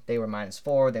win. They were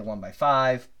 -4. They won by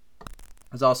 5. It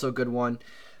was also a good one.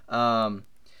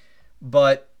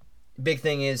 But big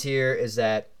thing is here is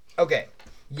that, okay,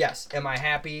 Yes. Am I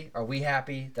happy? Are we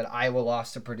happy that Iowa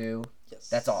lost to Purdue? Yes.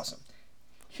 That's awesome.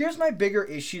 Here's my bigger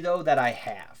issue, though, that I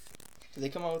have. Did they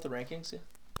come out with the rankings?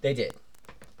 They did.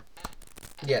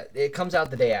 Yeah, it comes out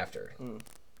the day after. Mm.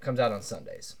 Comes out on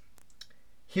Sundays.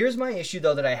 Here's my issue,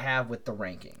 though, that I have with the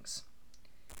rankings.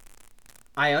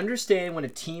 I understand when a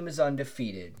team is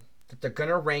undefeated that they're going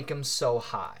to rank them so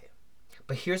high.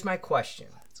 But here's my question.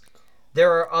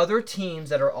 There are other teams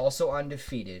that are also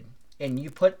undefeated, and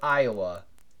you put Iowa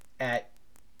at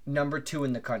number 2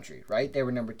 in the country, right? They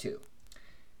were number 2.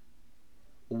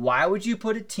 Why would you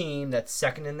put a team that's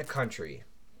second in the country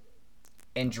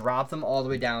and drop them all the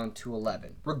way down to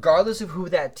 11, regardless of who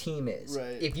that team is?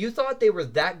 Right. If you thought they were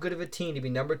that good of a team to be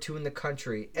number 2 in the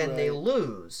country and they Right.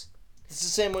 lose... It's the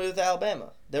same way with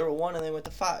Alabama. They were 1 and they went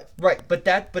to 5. Right, but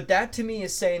that to me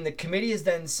is saying the committee is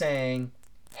then saying,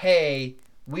 hey,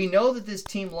 we know that this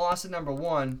team lost at number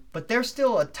 1, but they're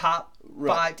still a top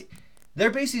 5. They're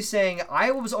basically saying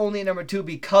Iowa was only at number 2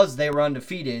 because they were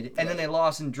undefeated, and then they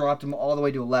lost and dropped them all the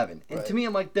way to 11. And to me,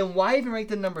 I'm like, then why even rank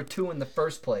them number 2 in the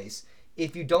first place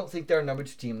if you don't think they're a number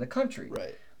 2 team in the country?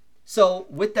 Right. So,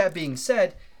 with that being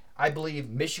said, I believe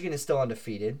Michigan is still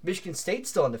undefeated. Michigan State's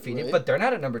still undefeated, Right. but they're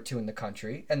not at number 2 in the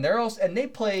country, and they're also they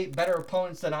play better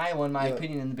opponents than Iowa, in my Yeah.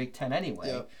 opinion, in the Big Ten anyway.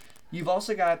 Yeah. You've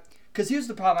also got because here's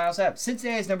the problem I also have: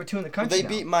 Cincinnati is number 2 in the country. They now.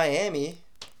 beat Miami,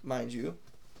 mind you.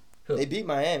 Who? They beat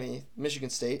Miami, Michigan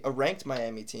State, a ranked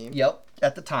Miami team. Yep,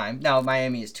 at the time. Now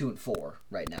Miami is 2-4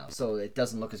 right now, so it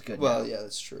doesn't look as good. Well, now. yeah,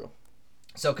 that's true.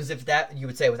 So, because if that you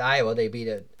would say with Iowa, they beat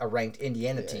a ranked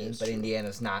Indiana Yeah, team, it's but true.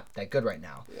 Indiana's not that good right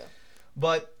now. Yeah.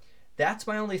 But that's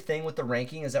my only thing with the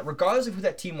ranking is that regardless of who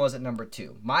that team was at number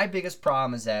 2, my biggest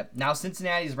problem is that now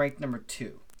Cincinnati is ranked number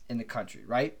 2 in the country,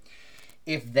 right?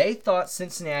 If they thought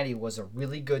Cincinnati was a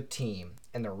really good team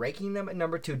and they're ranking them at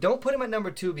number 2, don't put them at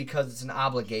number 2 because it's an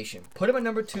obligation. Put them at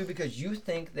number 2 because you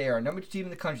think they are a number 2 team in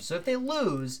the country. So if they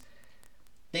lose,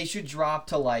 they should drop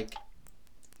to like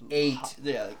 8.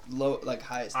 Yeah, like low, like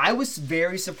highest. I was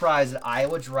very surprised that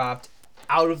Iowa dropped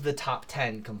out of the top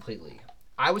 10 completely.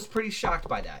 I was pretty shocked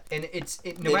by that. And no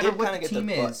They matter did what kinda the get team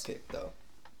their butt is, kicked, though.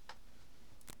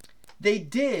 they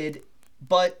did,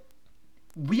 but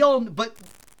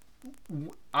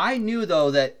I knew though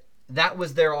that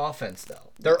was their offense though.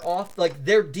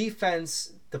 Their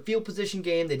defense, the field position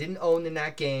game, they didn't own in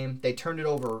that game. They turned it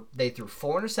over. They threw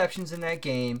 4 interceptions in that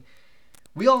game.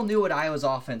 We all knew what Iowa's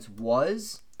offense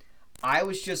was. I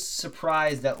was just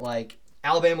surprised that like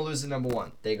Alabama loses number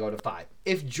 1, they go to 5.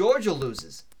 If Georgia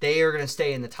loses, they are going to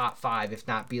stay in the top 5, if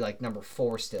not be like number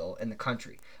 4 still in the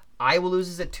country. Iowa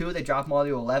loses at 2, they drop them all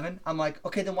to 11. I'm like,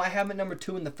 okay, then why have them at number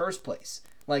 2 in the first place?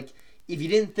 Like, if you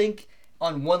didn't think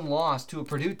on one loss to a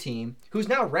Purdue team, who's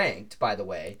now ranked, by the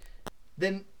way,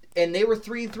 then and they were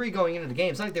 3-3 going into the game.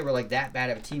 It's not like they were like that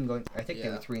bad of a team going. I think they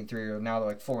were 3-3, or now they're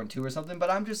like 4-2 or something. But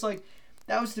I'm just like,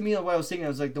 that was to me what I was thinking. I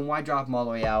was like, then why drop them all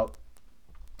the way out?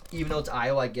 Even though it's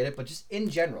Iowa, I get it, but just in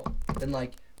general, then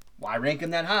like, why rank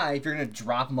them that high if you're gonna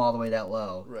drop them all the way that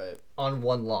low Right. on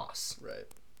one loss? Right.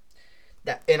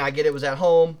 And I get it was at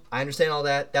home. I understand all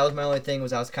that. That was my only thing.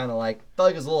 Was I was kind of like felt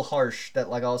like it was a little harsh that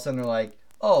like all of a sudden they're like,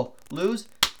 oh, lose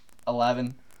 11.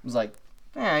 I was like,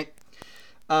 all right.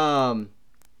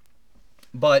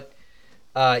 But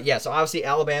yeah. So obviously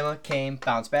Alabama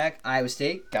bounced back. Iowa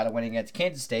State got a win against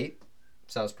Kansas State,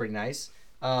 so that was pretty nice.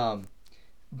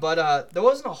 But there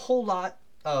wasn't a whole lot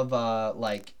of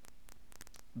like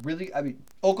really. I mean,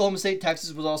 Oklahoma State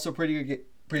Texas was also pretty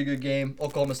good game.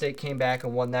 Oklahoma State came back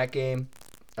and won that game.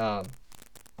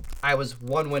 I was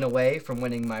 1 win away from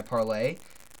winning my parlay,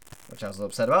 which I was a little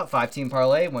upset about. 5-team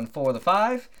parlay, won 4 of the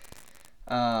 5.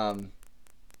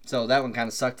 So that one kind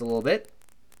of sucked a little bit.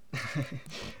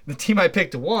 The team I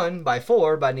picked won by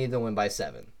 4, but I needed to win by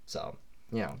 7. So,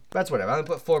 you know, that's whatever. I only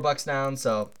put $4 down,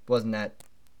 so wasn't that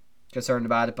concerned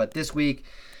about it. But this week,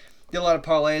 did a lot of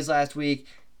parlays last week.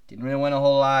 Didn't really win a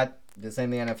whole lot. Did the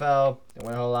same in the NFL. Didn't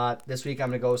win a whole lot. This week I'm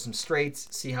going to go with some straights,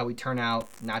 see how we turn out,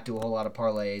 not do a whole lot of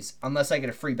parlays. Unless I get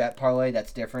a free bet parlay,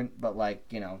 that's different. But, like,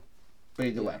 you know, but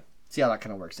either way, see how that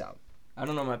kind of works out. I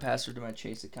don't know my password to my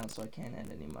Chase account, so I can't add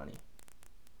any money.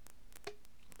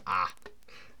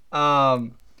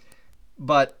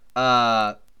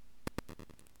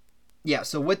 Yeah,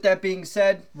 so with that being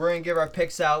said, we're going to give our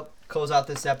picks out, close out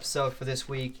this episode for this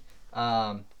week.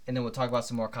 And then we'll talk about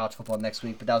some more college football next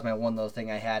week. But that was my one little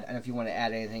thing I had. I don't know if you want to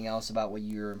add anything else about what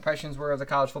your impressions were of the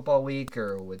college football week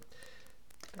or with.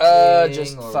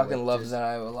 Just or fucking with love just- that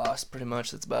Iowa lost. Pretty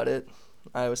much, that's about it.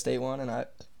 Iowa State won,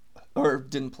 and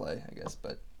didn't play, I guess.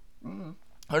 But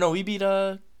oh no, we beat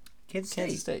Kansas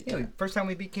State, Yeah, yeah. first time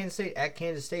we beat Kansas State at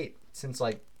Kansas State since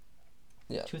like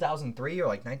Yeah. 2003 or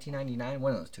like 1999,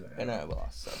 one of those two. And I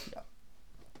lost, so yeah.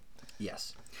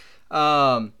 Yes.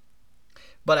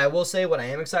 But I will say what I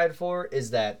am excited for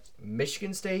is that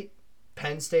Michigan State,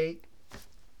 Penn State,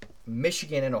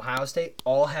 Michigan, and Ohio State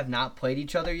all have not played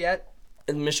each other yet.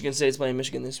 And Michigan State's playing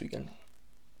Michigan this weekend.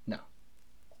 No.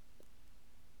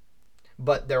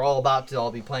 But they're all about to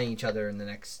all be playing each other in the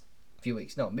next few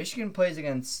weeks. No, Michigan plays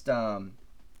against... I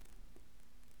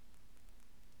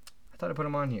thought I put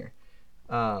them on here.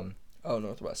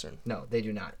 Northwestern. No, they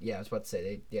do not. Yeah, I was about to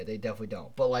say, they definitely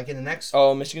don't. But like in the next...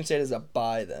 Oh, Michigan State is a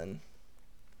bye then.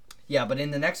 Yeah, but in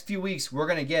the next few weeks, we're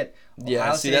going to get... Yeah,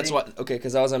 Ohio see, State that's why... Okay,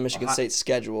 because I was on Michigan State's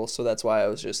schedule, so that's why I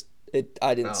was just...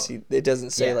 I didn't see... It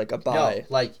doesn't say, like, a bye. No,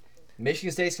 like,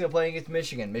 Michigan State's going to play against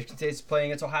Michigan. Michigan State's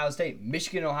playing against Ohio State.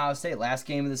 Michigan and Ohio State, last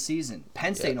game of the season.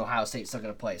 Penn State and Ohio State still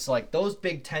going to play. So, like, those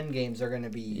Big Ten games are going to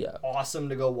be awesome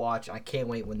to go watch. I can't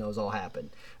wait when those all happen.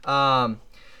 All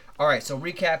right, so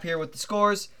recap here with the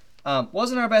scores.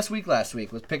 Wasn't our best week last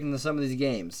week. Was picking some of these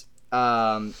games.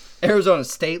 Arizona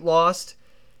State lost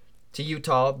to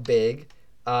Utah, big.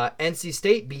 NC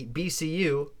State beat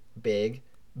BCU, big.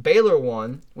 Baylor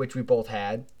won, which we both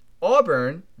had.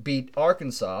 Auburn beat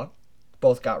Arkansas,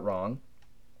 both got wrong.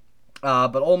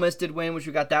 But Ole Miss did win, which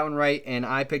we got that one right. And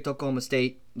I picked Oklahoma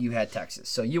State. You had Texas.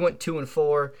 So you went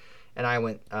 2-4, and I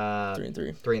went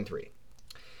 3-3. 3-3.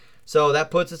 So that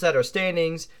puts us at our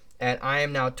standings. And I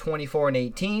am now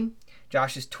 24-18.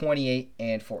 Josh is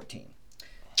 28-14.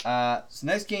 So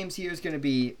next games here is going to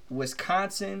be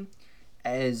Wisconsin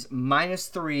as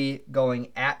 -3 going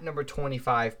at number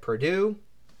 25 Purdue.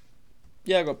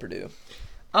 Yeah, I go Purdue.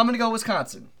 I'm going to go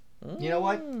Wisconsin. You know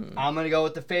what? I'm going to go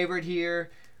with the favorite here.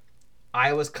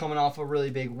 Iowa's coming off a really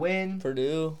big win.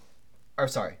 Purdue's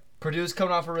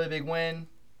coming off a really big win.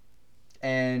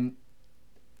 And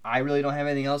I really don't have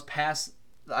anything else past...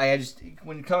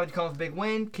 when you come off a big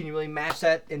win, can you really match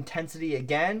that intensity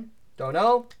again? Don't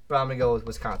know, but I'm going to go with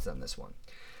Wisconsin on this one.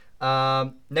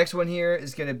 Next one here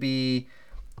is going to be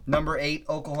number 8,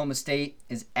 Oklahoma State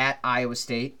is at Iowa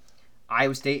State.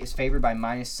 Iowa State is favored by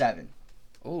 -7.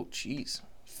 Oh, jeez.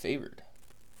 Favored.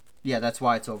 Yeah, that's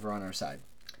why it's over on our side.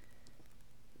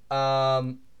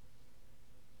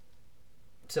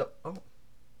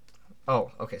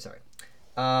 Okay, sorry.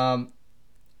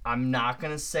 I'm not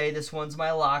going to say this one's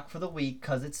my lock for the week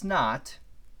because it's not.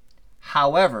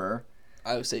 However,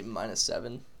 I would say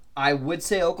 -7. I would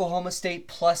say Oklahoma State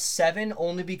 +7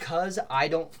 only because I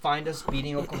don't find us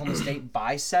beating Oklahoma State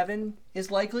by 7 is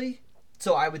likely.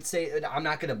 So I would say I'm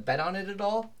not going to bet on it at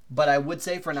all. But I would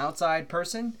say for an outside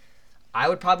person, I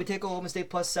would probably take Oklahoma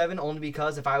State +7 only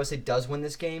because if Iowa State does win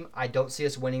this game, I don't see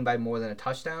us winning by more than a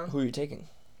touchdown. Who are you taking?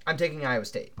 I'm taking Iowa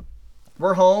State.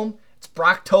 We're home. It's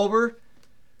Brocktober.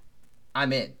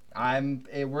 I'm in.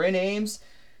 We're in Ames,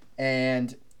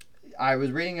 and I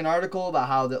was reading an article about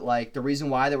how that like the reason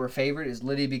why they were favored is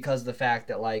literally because of the fact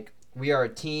that like we are a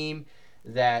team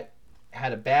that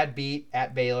had a bad beat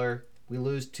at Baylor. We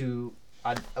lose to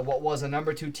what was a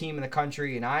number 2 team in the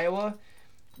country in Iowa.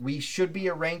 We should be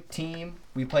a ranked team.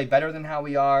 We play better than how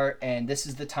we are, and this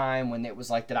is the time when it was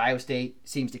like that Iowa State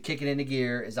seems to kick it into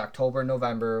gear is October and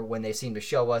November when they seem to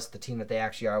show us the team that they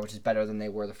actually are, which is better than they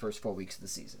were the first 4 weeks of the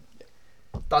season.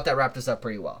 Thought that wrapped us up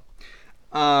pretty well.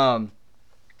 So I'm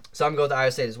going to go with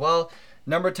Iowa State as well.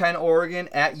 Number 10, Oregon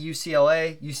at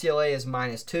UCLA. UCLA is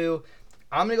 -2.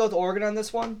 I'm going to go with Oregon on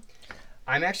this one.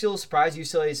 I'm actually a little surprised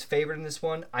UCLA is favored in this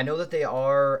one. I know that they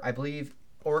are, I believe,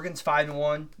 Oregon's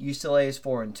 5-1. UCLA is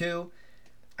 4-2.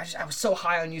 I was so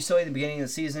high on UCLA at the beginning of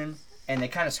the season, and they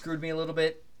kind of screwed me a little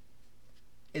bit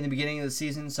in the beginning of the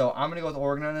season. So I'm going to go with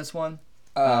Oregon on this one.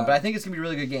 But I think it's going to be a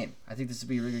really good game. I think this will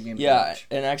be a really good game to watch.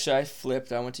 And actually I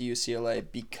flipped. I went to UCLA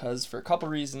because for a couple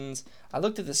reasons. I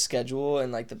looked at the schedule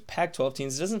and like the Pac-12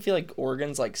 teams, it doesn't feel like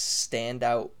Oregon's like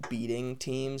standout beating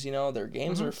teams, you know. Their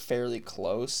games are fairly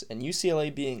close, and UCLA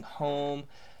being home,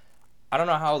 I don't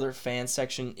know how their fan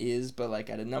section is, but like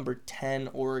at a number 10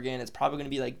 Oregon, it's probably going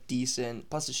to be like decent.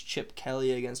 Plus it's Chip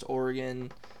Kelly against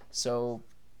Oregon. So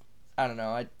I don't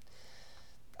know.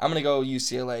 I'm going to go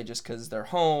UCLA just because they're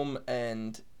home,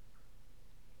 and,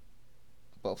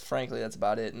 well, frankly, that's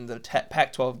about it. And the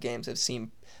Pac-12 games have seemed,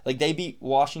 like, they beat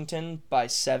Washington by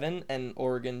 7, and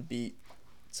Oregon beat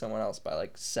someone else by,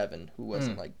 like, 7, who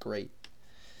wasn't, like, great.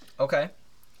 Okay.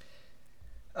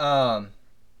 Are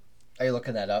you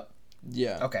looking that up?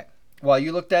 Yeah. Okay. While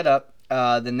you look that up,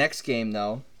 the next game,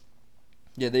 though.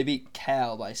 Yeah, they beat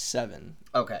Cal by 7.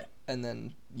 Okay. And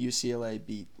then UCLA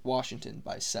beat Washington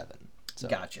by 7. So.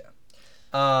 Gotcha.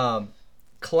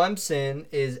 Clemson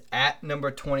is at number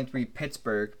 23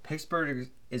 Pittsburgh. Pittsburgh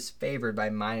is favored by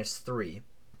 -3.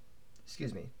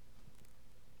 Excuse me.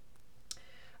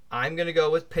 I'm going to go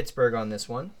with Pittsburgh on this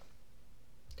one.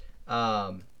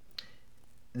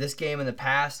 This game in the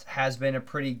past has been a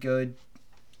pretty good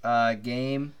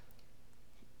game.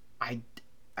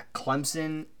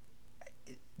 Clemson,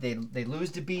 they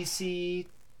lose to BC.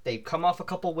 They've come off a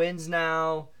couple wins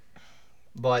now.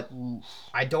 But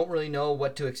I don't really know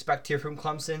what to expect here from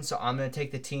Clemson, so I'm going to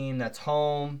take the team that's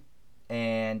home.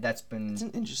 And that's been... It's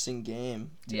an interesting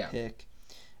game to pick.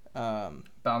 But I'm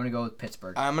going to go with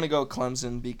Pittsburgh. I'm going to go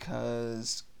Clemson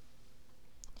because...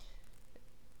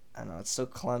 I don't know, it's still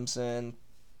Clemson.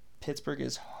 Pittsburgh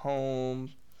is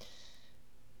home.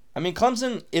 I mean,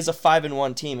 Clemson is a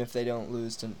 5-1 team if they don't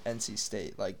lose to NC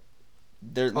State. Like,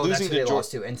 they're losing to they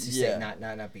lost to NC State, not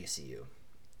BCU.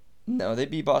 No, they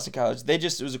beat Boston College.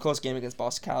 It was a close game against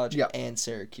Boston College and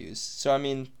Syracuse. So, I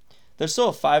mean... They're still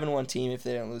a 5-1 team if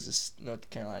they don't lose to North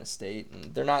Carolina State.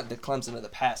 And they're not the Clemson of the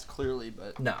past, clearly,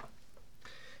 but... No.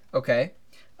 Okay.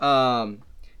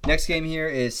 Next game here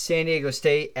is San Diego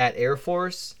State at Air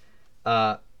Force.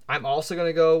 I'm also going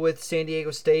to go with San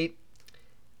Diego State.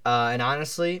 And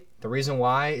honestly, the reason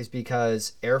why is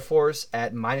because Air Force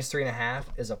at -3.5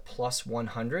 is a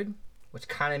 +100, which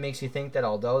kind of makes you think that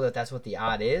although that's what the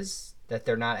odd is, that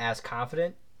they're not as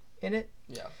confident in it.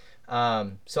 Yeah.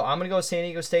 So I'm going to go with San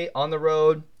Diego State on the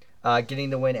road, getting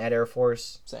the win at Air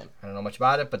Force. Same. I don't know much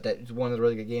about it, but that's one of the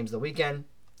really good games of the weekend.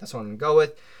 That's what I'm going to go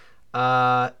with.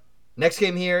 Next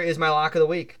game here is my lock of the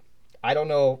week. I don't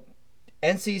know.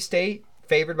 NC State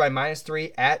favored by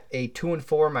 -3 at a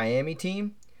 2-4 Miami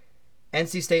team.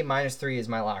 NC State -3 is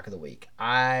my lock of the week.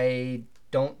 I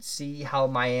don't see how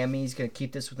Miami's going to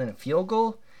keep this within a field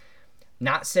goal.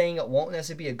 Not saying it won't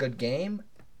necessarily be a good game.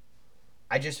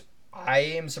 I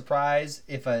am surprised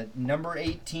if a number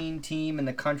 18 team in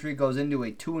the country goes into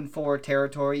a 2-4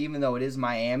 territory, even though it is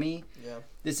Miami. Yeah.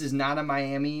 This is not a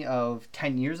Miami of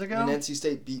 10 years ago. I mean, NC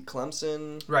State beat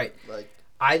Clemson. Right. Like,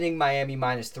 I think Miami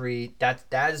 -3.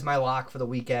 That is my lock for the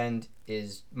weekend.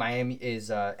 Is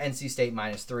NC State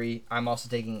 -3.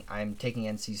 I'm taking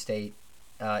NC State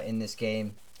in this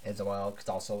game as well because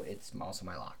it's also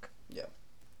my lock. Yeah.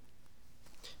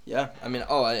 Yeah. I mean,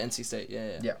 NC State.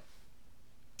 Yeah.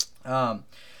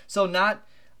 So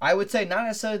I would say not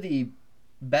necessarily the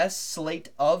best slate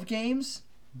of games,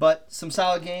 but some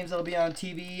solid games that'll be on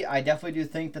TV. I definitely do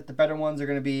think that the better ones are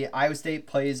going to be Iowa State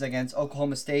plays against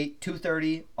Oklahoma State,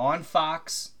 2:30 on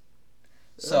Fox.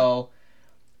 Yeah. So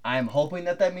I'm hoping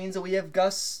that means that we have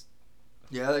Gus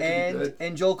that could be good.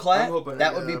 And Joel Klatt.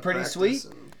 That would be pretty sweet.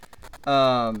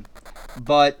 So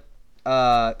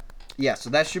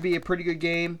that should be a pretty good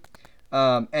game.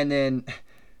 And then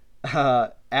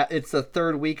it's the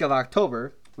third week of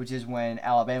October, which is when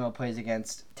Alabama plays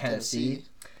against Tennessee.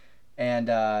 And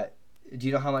do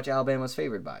you know how much Alabama was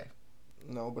favored by?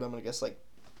 No, but I'm going to guess like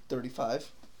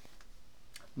 35.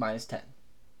 -10.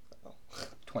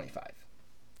 25.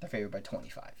 They're favored by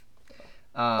 25.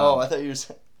 I thought you were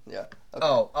saying... Yeah. Okay.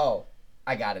 Oh,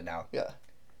 I got it now. Yeah.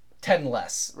 10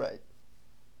 less. Right.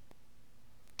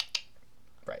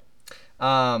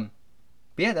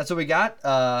 But yeah, that's what we got.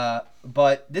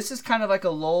 But this is kind of like a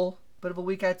lull bit of a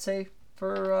week, I'd say,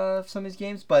 for some of these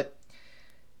games. But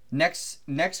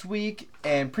next week,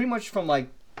 and pretty much from like,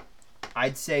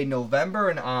 I'd say November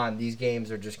and on, these games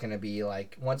are just going to be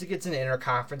like, once it gets into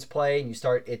interconference play and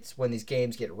it's when these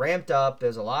games get ramped up.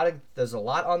 There's a lot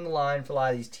on the line for a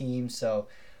lot of these teams. So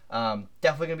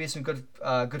definitely going to be some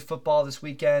good football this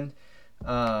weekend.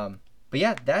 But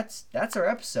yeah, that's our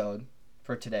episode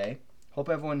for today. Hope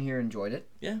everyone here enjoyed it.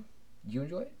 Yeah. You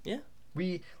enjoy it? Yeah.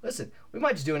 We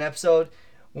might just do an episode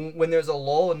when there's a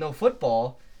lull and no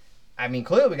football. I mean,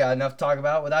 clearly we got enough to talk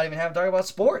about without even having to talk about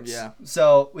sports. Yeah.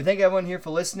 So we thank everyone here for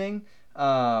listening,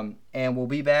 and we'll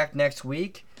be back next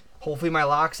week. Hopefully my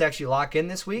locks actually lock in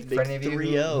this week. Big for any of you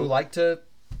 3-0. who like to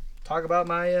talk about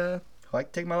who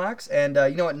like to take my locks. And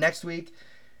you know what? Next week,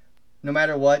 no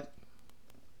matter what,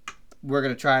 we're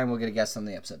going to try and we'll get a guest on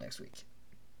the episode next week.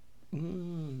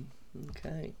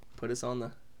 Okay. Put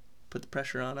the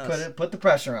pressure on us. Put the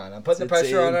pressure on. I'm putting the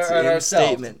pressure on ourselves.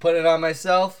 Statement. Put it on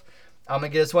myself. I'm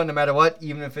going to get this one no matter what,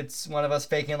 even if it's one of us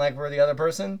faking like we're the other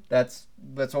person. That's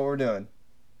what we're doing.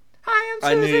 Hi, I'm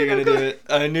Susan. I knew you were going to do it.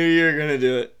 I knew you were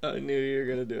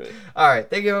going to do it. All right.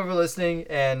 Thank you everyone for listening,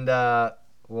 and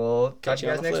we'll catch you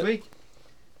guys next week.